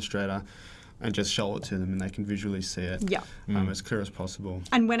Photoshop, Illustrator, and just show it to them and they can visually see it as clear as possible.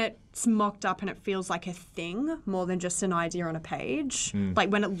 And when it's mocked up and it feels like a thing more than just an idea on a page, like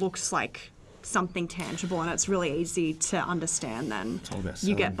when it looks like something tangible and it's really easy to understand, then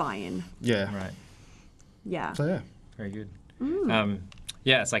you get buy-in. Yeah. Right. Yeah. So, yeah. Very good.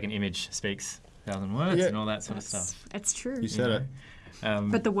 It's like an image speaks 1,000 words and all that sort of stuff. It's true. You said it.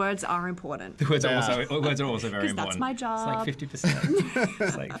 But the words are important. The words are also very 'Cause that's important. my job. It's like 50%.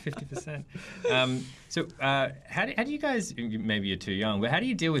 It's like 50%. So how do you guys, maybe you're too young, but how do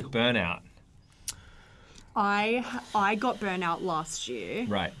you deal with burnout? I got burnout last year,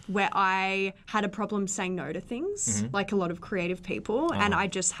 Right. where I had a problem saying no to things, like a lot of creative people, and I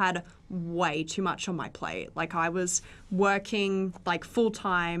just had way too much on my plate. Like I was working like full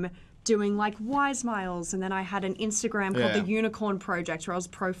time, doing like Wise Miles, and then I had an Instagram called the Unicorn Project where I was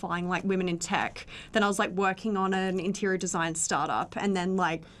profiling like women in tech. Then I was like working on an interior design startup, and then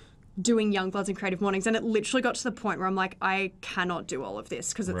like doing Young Bloods and Creative Mornings, and it literally got to the point where I'm like, I cannot do all of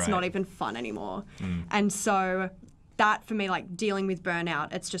this because it's not even fun anymore. And so that for me, like dealing with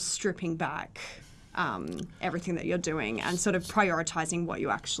burnout, it's just stripping back everything that you're doing and sort of prioritizing what you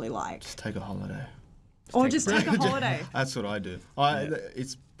actually like. Just take a holiday. Just take a holiday. That's what I do.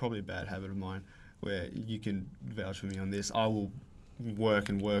 It's probably a bad habit of mine where you can vouch for me on this. I will work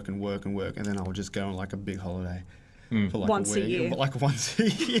and work and work and work, and then I will just go on like a big holiday. For like Once a year. Like once a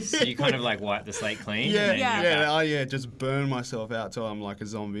year. So you kind of like wipe the slate clean? Yeah, and then you're back. just burn myself out till I'm like a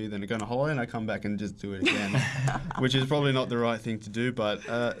zombie. Then I go on a holiday and I come back and just do it again, which is probably not the right thing to do. But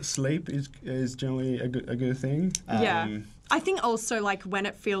sleep is generally a good thing. I think also like when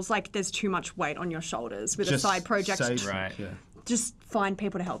it feels like there's too much weight on your shoulders with a side project, Right. Yeah. just find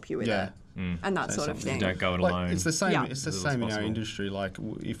people to help you with it and that sort of thing. Don't go it Like, alone. it's the same. Yeah. It's the As little as same in our possible. industry. Like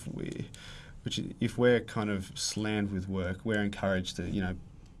if we're kind of slammed with work, we're encouraged to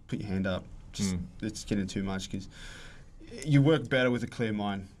put your hand up. Just it's getting too much because you work better with a clear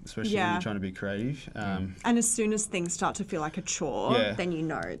mind, especially when you're trying to be creative. And as soon as things start to feel like a chore, then you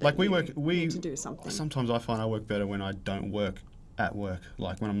know that like we need to do something. Sometimes I find I work better when I don't work at work,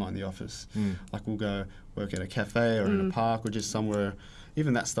 like when I'm not in the office. Like we'll go work at a cafe or in a park or just somewhere.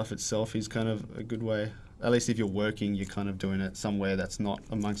 Even that stuff itself is kind of a good way. At least if you're working, you're kind of doing it somewhere that's not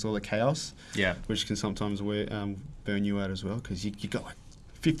amongst all the chaos. Yeah. Which can sometimes burn you out as well because you got like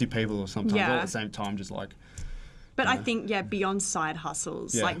 50 people or sometimes all at the same time, just like. But I think, beyond side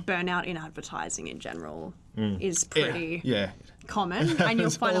hustles, like burnout in advertising in general is pretty common. And you'll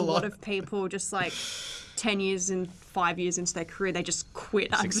find a lot of people just like 10 years and 5 years into their career, they just quit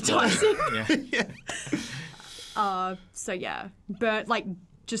advertising.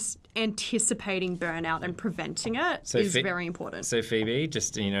 Just anticipating burnout and preventing it is very important. So Phoebe,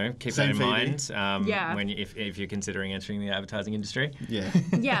 just keep that in mind when if you're considering entering the advertising industry.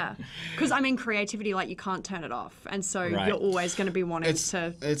 Yeah, because creativity, like you can't turn it off, and so you're always going to be wanting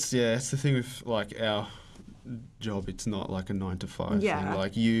to. It's the thing with like our job. It's not like a 9 to 5 thing.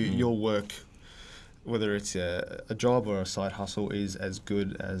 Like your work, whether it's a job or a side hustle, is as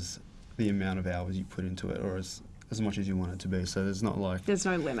good as the amount of hours you put into it, or as much as you want it to be. So there's not like... There's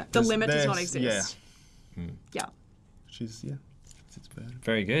no limit. The limit does not exist. Yeah. Which is, it's bad.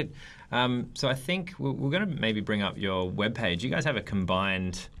 Very good. So I think we're going to maybe bring up your webpage. You guys have a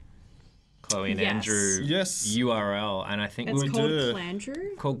combined Chloe and Andrew URL, and I think it's called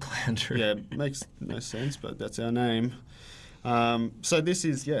Clandrew. Called Clandrew. Yeah, it makes no sense, but that's our name. So this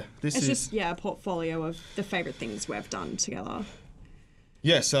is, It's just a portfolio of the favourite things we've done together.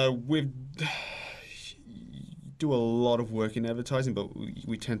 Yeah, so we do a lot of work in advertising, but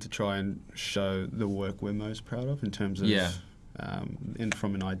we tend to try and show the work we're most proud of in terms of, and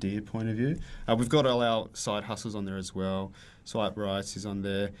from an idea point of view. We've got all our side hustles on there as well. Swipe Rights is on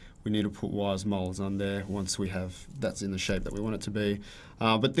there. We need to put Wise Moles on there once we have that's in the shape that we want it to be.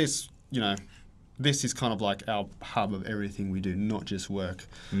 But this, this is kind of like our hub of everything we do, not just work.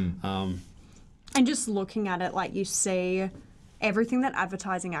 And just looking at it, like you see everything that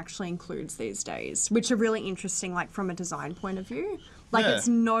advertising actually includes these days, which are really interesting, like from a design point of view. Like it's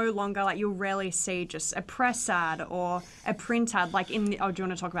no longer like you'll rarely see just a press ad or a print ad. Like do you want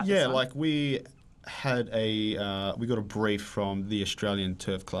to talk about this? Yeah, like we had we got a brief from the Australian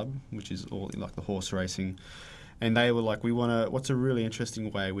Turf Club, which is all like the horse racing, and they were like, what's a really interesting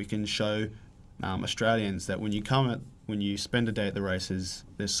way we can show Australians that when you spend a day at the races,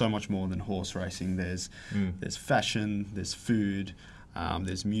 there's so much more than horse racing. There's fashion, there's food,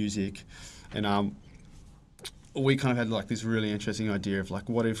 there's music, and we kind of had like this really interesting idea of like,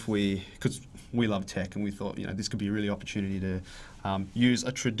 what if because we love tech, and we thought this could be a really opportunity to use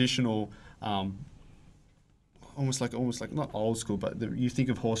a traditional. Almost like not old school, but you think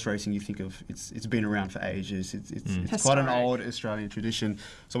of horse racing, you think of it's been around for ages. It's quite an old Australian tradition.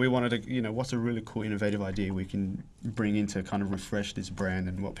 So we wanted to, what's a really cool, innovative idea we can bring in to kind of refresh this brand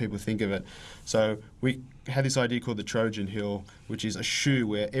and what people think of it. So we had this idea called the Trojan Hill, which is a shoe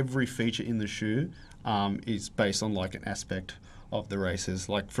where every feature in the shoe is based on like an aspect of the races.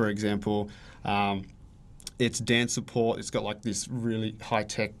 Like for example, It's dance support. It's got like this really high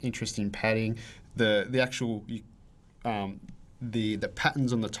tech, interesting padding. The actual the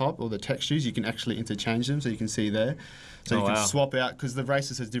patterns on the top or the textures, you can actually interchange them, so you can see there. So you can swap out, because the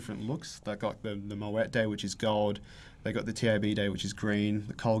races has different looks. They got the Moet Day, which is gold. They got the TAB Day, which is green.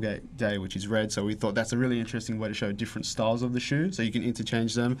 The Colgate Day, which is red. So we thought that's a really interesting way to show different styles of the shoe, so you can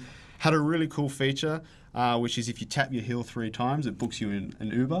interchange them. Had a really cool feature, which is if you tap your heel 3 times, it books you in an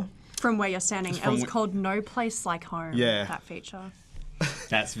Uber. From where you're standing. It was called No Place Like Home, that feature.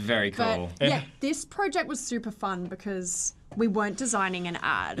 That's very cool. But, yeah, this project was super fun because we weren't designing an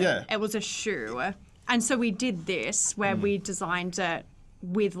ad. Yeah. It was a shoe. And so we did this where we designed it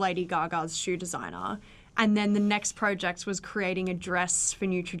with Lady Gaga's shoe designer. And then the next project was creating a dress for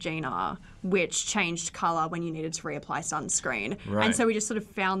Neutrogena, which changed colour when you needed to reapply sunscreen. Right. And so we just sort of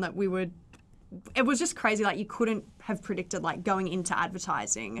found that it was just crazy. Like, you couldn't have predicted, like, going into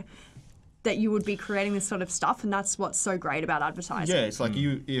advertising that you would be creating this sort of stuff, and that's what's so great about advertising. Yeah, it's like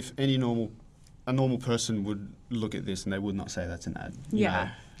if a normal person would look at this and they would not say that's an ad. you know?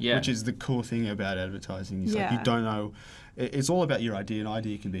 Yeah. Which is the cool thing about advertising. It's like you don't know. It's all about your idea. An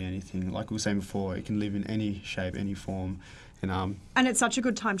idea can be anything. Like we were saying before, it can live in any shape, any form. And it's such a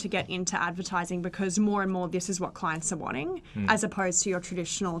good time to get into advertising because more and more this is what clients are wanting, as opposed to your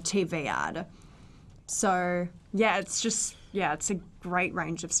traditional TV ad. So, yeah, it's a great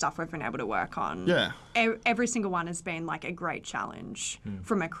range of stuff we've been able to work on. Yeah. Every single one has been like a great challenge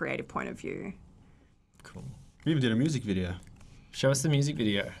from a creative point of view. Cool. We even did a music video. Show us the music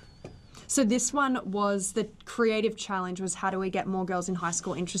video. So this one was, the creative challenge was, how do we get more girls in high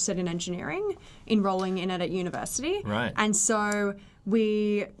school interested in engineering, enrolling in it at university? Right. And so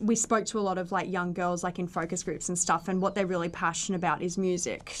we spoke to a lot of like young girls like in focus groups and stuff, and what they're really passionate about is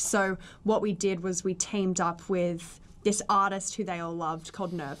music. So what we did was we teamed up with this artist who they all loved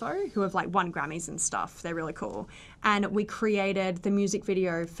called Nervo, who have like won Grammys and stuff. They're really cool. And we created the music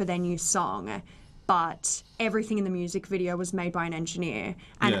video for their new song, but everything in the music video was made by an engineer.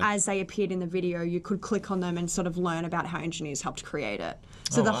 And as they appeared in the video, you could click on them and sort of learn about how engineers helped create it.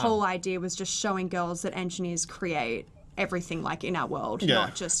 So the whole idea was just showing girls that engineers create everything like in our world,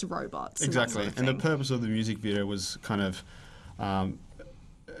 not just robots. Exactly. And the purpose of the music video was kind of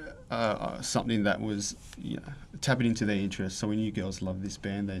something that was tapping into their interests. So we knew girls loved this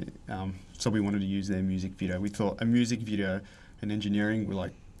band. So we wanted to use their music video. We thought a music video and engineering were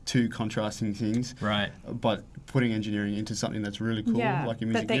like two contrasting things. Right. But putting engineering into something that's really cool, like a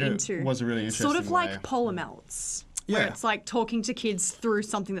music video, was a really interesting sort of way. like Polar Melts. Where it's like talking to kids through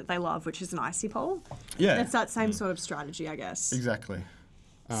something that they love, which is an icy pole. Yeah. It's that same sort of strategy, I guess. Exactly.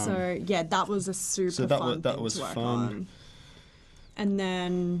 So, yeah, that was a super fun thing to work on. And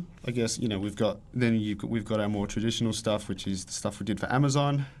then I guess, we've got our more traditional stuff, which is the stuff we did for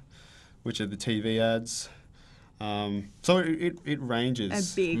Amazon, which are the TV ads. So it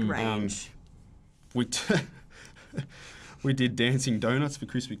ranges. A big range. We did dancing donuts for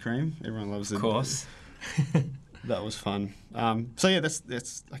Krispy Kreme. Everyone loves it. Of course. That was fun. So yeah,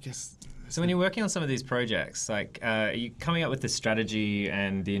 that's I guess. So when you're working on some of these projects, like, are you coming up with the strategy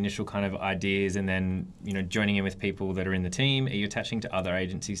and the initial kind of ideas, and then joining in with people that are in the team? Are you attaching to other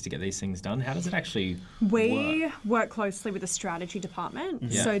agencies to get these things done? How does it actually work closely with the strategy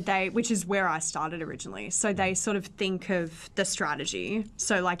department. So which is where I started originally. So they sort of think of the strategy.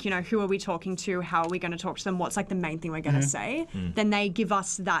 So like, who are we talking to? How are we going to talk to them? What's like the main thing we're going to say? Then they give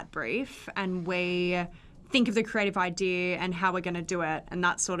us that brief, and we think of the creative idea and how we're going to do it and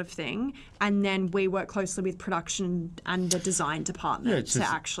that sort of thing. And then we work closely with production and the design department to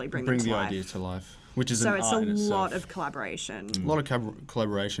actually bring them to the life. idea to life, which is so an art in itself. it's a lot of collaboration. A lot of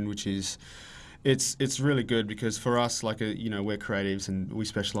collaboration, which is it's really good because for us, like we're creatives and we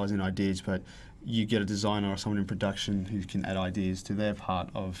specialize in ideas, but you get a designer or someone in production who can add ideas to their part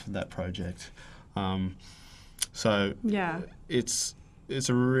of that project. It's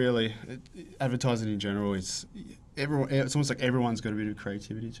a really advertising in general. It's almost like everyone's got a bit of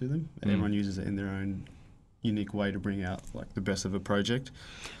creativity to them, and everyone uses it in their own unique way to bring out like the best of a project.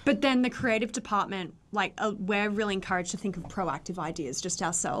 But then the creative department, like we're really encouraged to think of proactive ideas just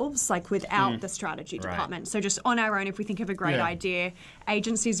ourselves, like without the strategy department. So just on our own, if we think of a great idea,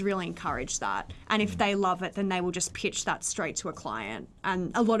 agencies really encourage that. And if they love it, then they will just pitch that straight to a client.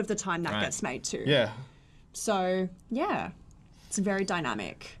 And a lot of the time that gets made too. Yeah. So it's very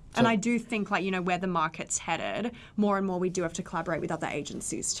dynamic. And I do think, like, where the market's headed, more and more we do have to collaborate with other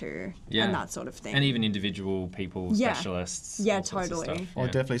agencies too, and that sort of thing. And even individual people, specialists. Yeah, totally. Oh,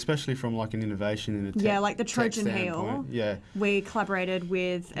 definitely, especially from like an innovation in a tech, like the Trojan Heel. Yeah. We collaborated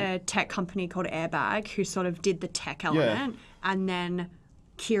with a tech company called Airbag, who sort of did the tech element and then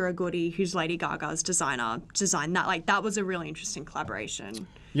Kira Goody, who's Lady Gaga's designer, designed that. Like, that was a really interesting collaboration.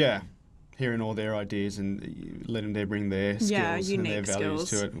 Yeah. Hearing all their ideas and letting them bring their skills and their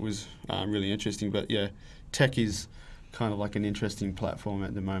values to it was really interesting. But yeah, tech is kind of like an interesting platform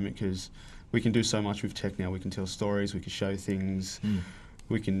at the moment because we can do so much with tech now. We can tell stories, we can show things,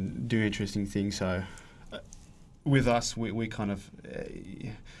 we can do interesting things. So with us, we kind of,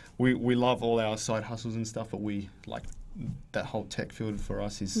 we love all our side hustles and stuff, but we like that whole tech field for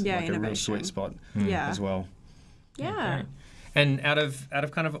us is like a real sweet spot as well. Yeah. Okay. And out of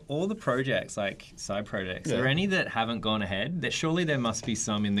kind of all the projects, like side projects, are there any that haven't gone ahead? That surely there must be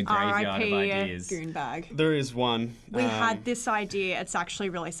some in the graveyard of ideas. Goonbag. There is one. We had this idea. It's actually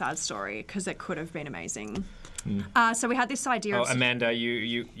a really sad story because it could have been amazing. So we had this idea. Oh, Amanda,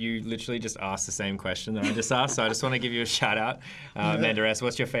 you literally just asked the same question that I just asked. So I just want to give you a shout out, Amanda S.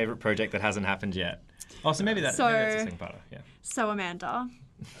 What's your favourite project that hasn't happened yet? Oh, so maybe that's the second part. Yeah. So Amanda.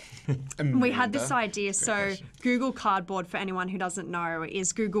 We had this idea. So Google Cardboard, for anyone who doesn't know,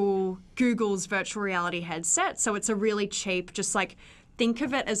 is Google's virtual reality headset. So it's a really cheap, just like think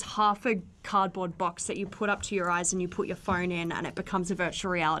of it as half a cardboard box that you put up to your eyes and you put your phone in and it becomes a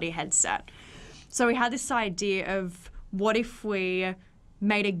virtual reality headset. So we had this idea of what if we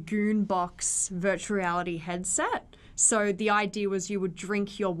made a Goonbox virtual reality headset. So the idea was you would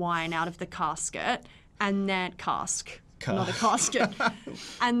drink your wine out of the casket and then not a casket.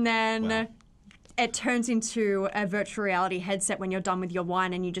 And then it turns into a virtual reality headset when you're done with your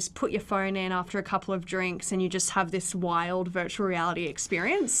wine and you just put your phone in after a couple of drinks and you just have this wild virtual reality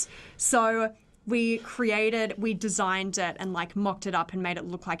experience. So we designed it and like mocked it up and made it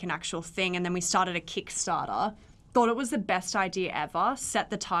look like an actual thing. And then we started a Kickstarter. Thought it was the best idea ever. Set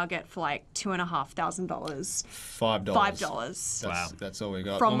the target for like $2,500. $5. Wow. That's all we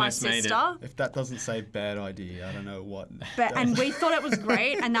got. From Almost my made sister. If that doesn't say bad idea, I don't know what. And we thought it was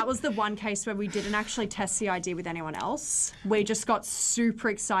great. And that was the one case where we didn't actually test the idea with anyone else. We just got super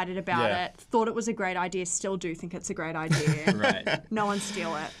excited about it. Thought it was a great idea. Still do think it's a great idea. Right. No one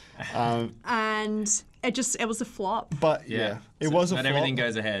steal it. And it was a flop. But it was a flop. Not everything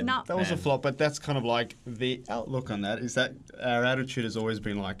goes ahead. No. That was a flop, but that's kind of like the outlook on that is that our attitude has always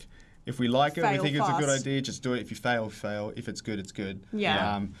been like, if we like it, we think it's a good idea, just do it. If you fail, fail. If it's good, it's good.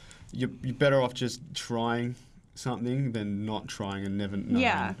 Yeah. You're better off just trying something than not trying and never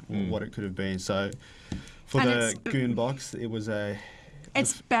knowing what it could have been. So for the Goon Box, it was a...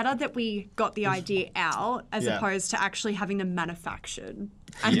 It's better that we got the idea out as opposed to actually having them manufactured.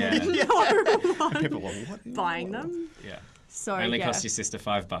 And people were buying them. Yeah. So only cost your sister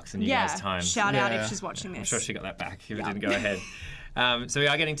 $5 in you guys' time. Shout out if she's watching this. I'm sure she got that back if it didn't go ahead. So we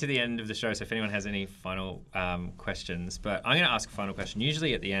are getting to the end of the show, so if anyone has any final questions, but I'm going to ask a final question.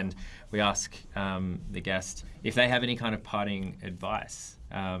 Usually at the end, we ask the guest if they have any kind of parting advice.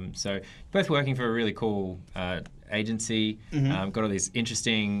 So both working for a really cool agency, got all these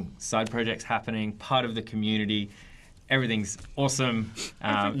interesting side projects happening, part of the community. Everything's awesome,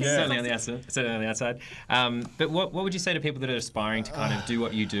 certainly on the outside. But what would you say to people that are aspiring to kind of do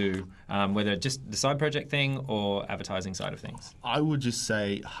what you do, whether just the side project thing or advertising side of things? I would just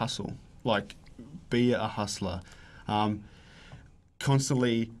say hustle, like be a hustler.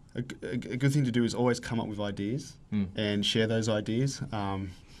 Constantly, a good thing to do is always come up with ideas and share those ideas.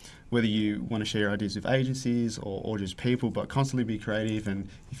 Whether you want to share ideas with agencies or just people, but constantly be creative. And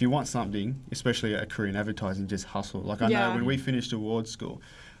if you want something, especially a career in advertising, just hustle. Like I know when we finished awards school,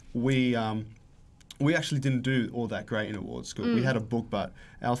 we actually didn't do all that great in awards school. We had a book, but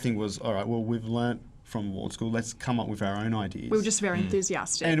our thing was, all right, well, we've learnt from award school, let's come up with our own ideas. We were just very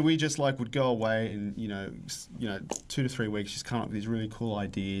enthusiastic. And we just like would go away and, 2 to 3 weeks, just come up with these really cool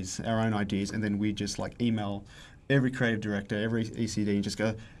ideas, our own ideas, and then we just like email every creative director, every ECD and just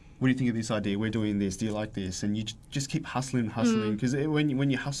go, what do you think of this idea? We're doing this. Do you like this? And you just keep hustling, because when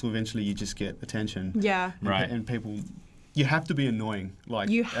you hustle, eventually you just get attention. Yeah. Right. And people, you have to be annoying. Like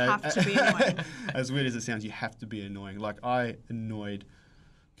you have to be annoying. As weird as it sounds, you have to be annoying. Like I annoyed.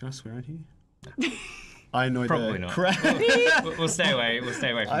 Can I swear on here? I annoyed Probably the not. crap. We'll stay away. We'll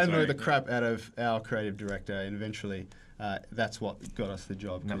stay away from I swearing. annoyed the crap out of our creative director, and eventually, that's what got us the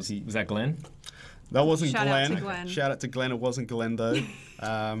job. Was that Glenn? That wasn't Shout Glenn. out to Glenn. Shout out to Glenn. It wasn't Glenn though.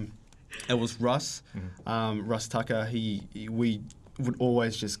 It was Russ. Russ Tucker. We would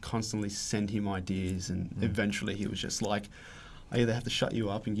always just constantly send him ideas, and eventually he was just like, I either have to shut you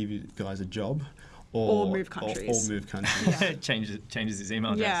up and give you guys a job, or move countries. Or move countries. Changes his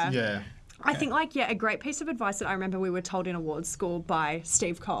email address. Yeah. I think a great piece of advice that I remember we were told in awards school by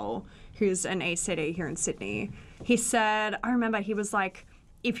Steve Cole, who's an ECD here in Sydney. He said, I remember he was like,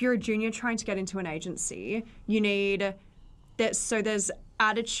 if you're a junior trying to get into an agency, you need that. So there's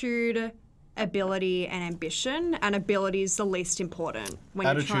attitude, ability, and ambition. And ability is the least important when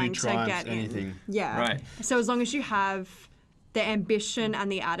Attitude you're trying to triumphs get anything. in. Yeah. Right. So as long as you have the ambition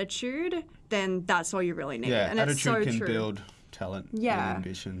and the attitude, then that's all you really need. Yeah, and attitude it's so can true. build talent Yeah. and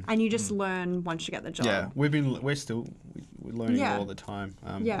ambition. And you just learn once you get the job. Yeah, we're learning Yeah. all the time.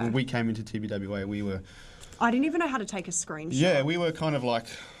 Yeah. When we came into TBWA, we were I didn't even know how to take a screenshot. yeah, we were kind of like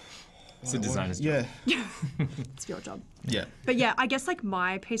It's a designer's job. yeah, It's your job. yeah. But yeah, I guess like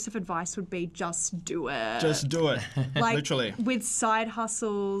my piece of advice would be just do it. Just do it. like Literally. with side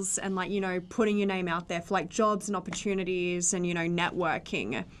hustles and like, you know, putting your name out there for like jobs and opportunities and, you know,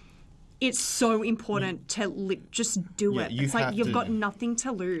 networking. It's so important to just do Yeah, it. you It's like have you've to. got nothing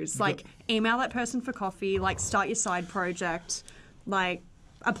to lose. Like email that person for coffee, like start your side project, like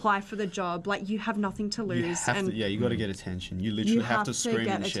apply for the job. Like you have nothing to lose. You have and to, you got to get attention. You literally you have to scream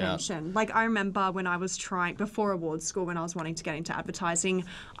get and shout. attention. Like I remember when I was trying before awards school, when I was wanting to get into advertising,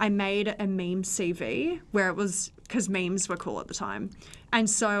 I made a meme CV where it was because memes were cool at the time, and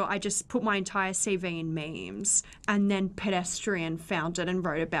so I just put my entire CV in memes, and then Pedestrian found it and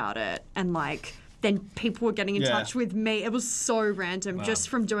wrote about it, and like then people were getting in Yeah. touch with me. It was so random just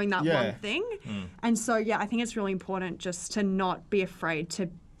from doing that Yeah. one thing, and so yeah, I think it's really important just to not be afraid to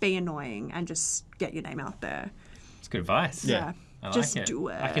be annoying and just get your name out there. It's good advice. Yeah. I like Just it. do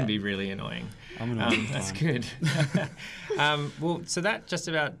it. I can be really annoying. I'm annoying. That's good. Well, so that just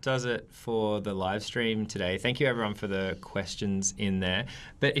about does it for the live stream today. Thank you, everyone, for the questions in there.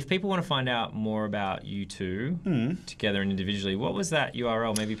 But if people want to find out more about you two together and individually, what was that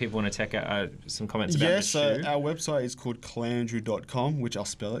URL? Maybe people want to check out some comments about Yeah, the so shoe. our website is called clandrew.com, which I'll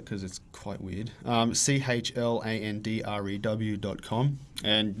spell it because it's quite weird. CHLANDREW.com.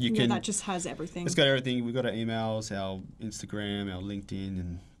 And you Yeah, can. that just has everything. It's got everything. We've got our emails, our Instagram, our LinkedIn,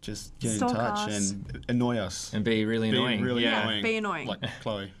 and just get Stalk in touch us. and annoy us. And be really annoying. Be really yeah. annoying. Be annoying. Like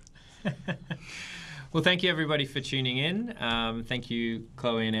Chloe. Well, thank you, everybody, for tuning in. Thank you,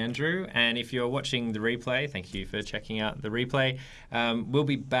 Chloe and Andrew. And if you're watching the replay, thank you for checking out the replay. We'll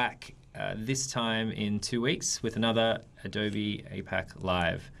be back this time in 2 weeks with another Adobe APAC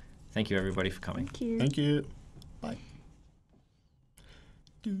Live. Thank you, everybody, for coming. Thank you. Thank you. Bye.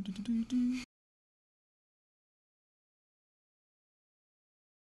 Do, do, do, do, do.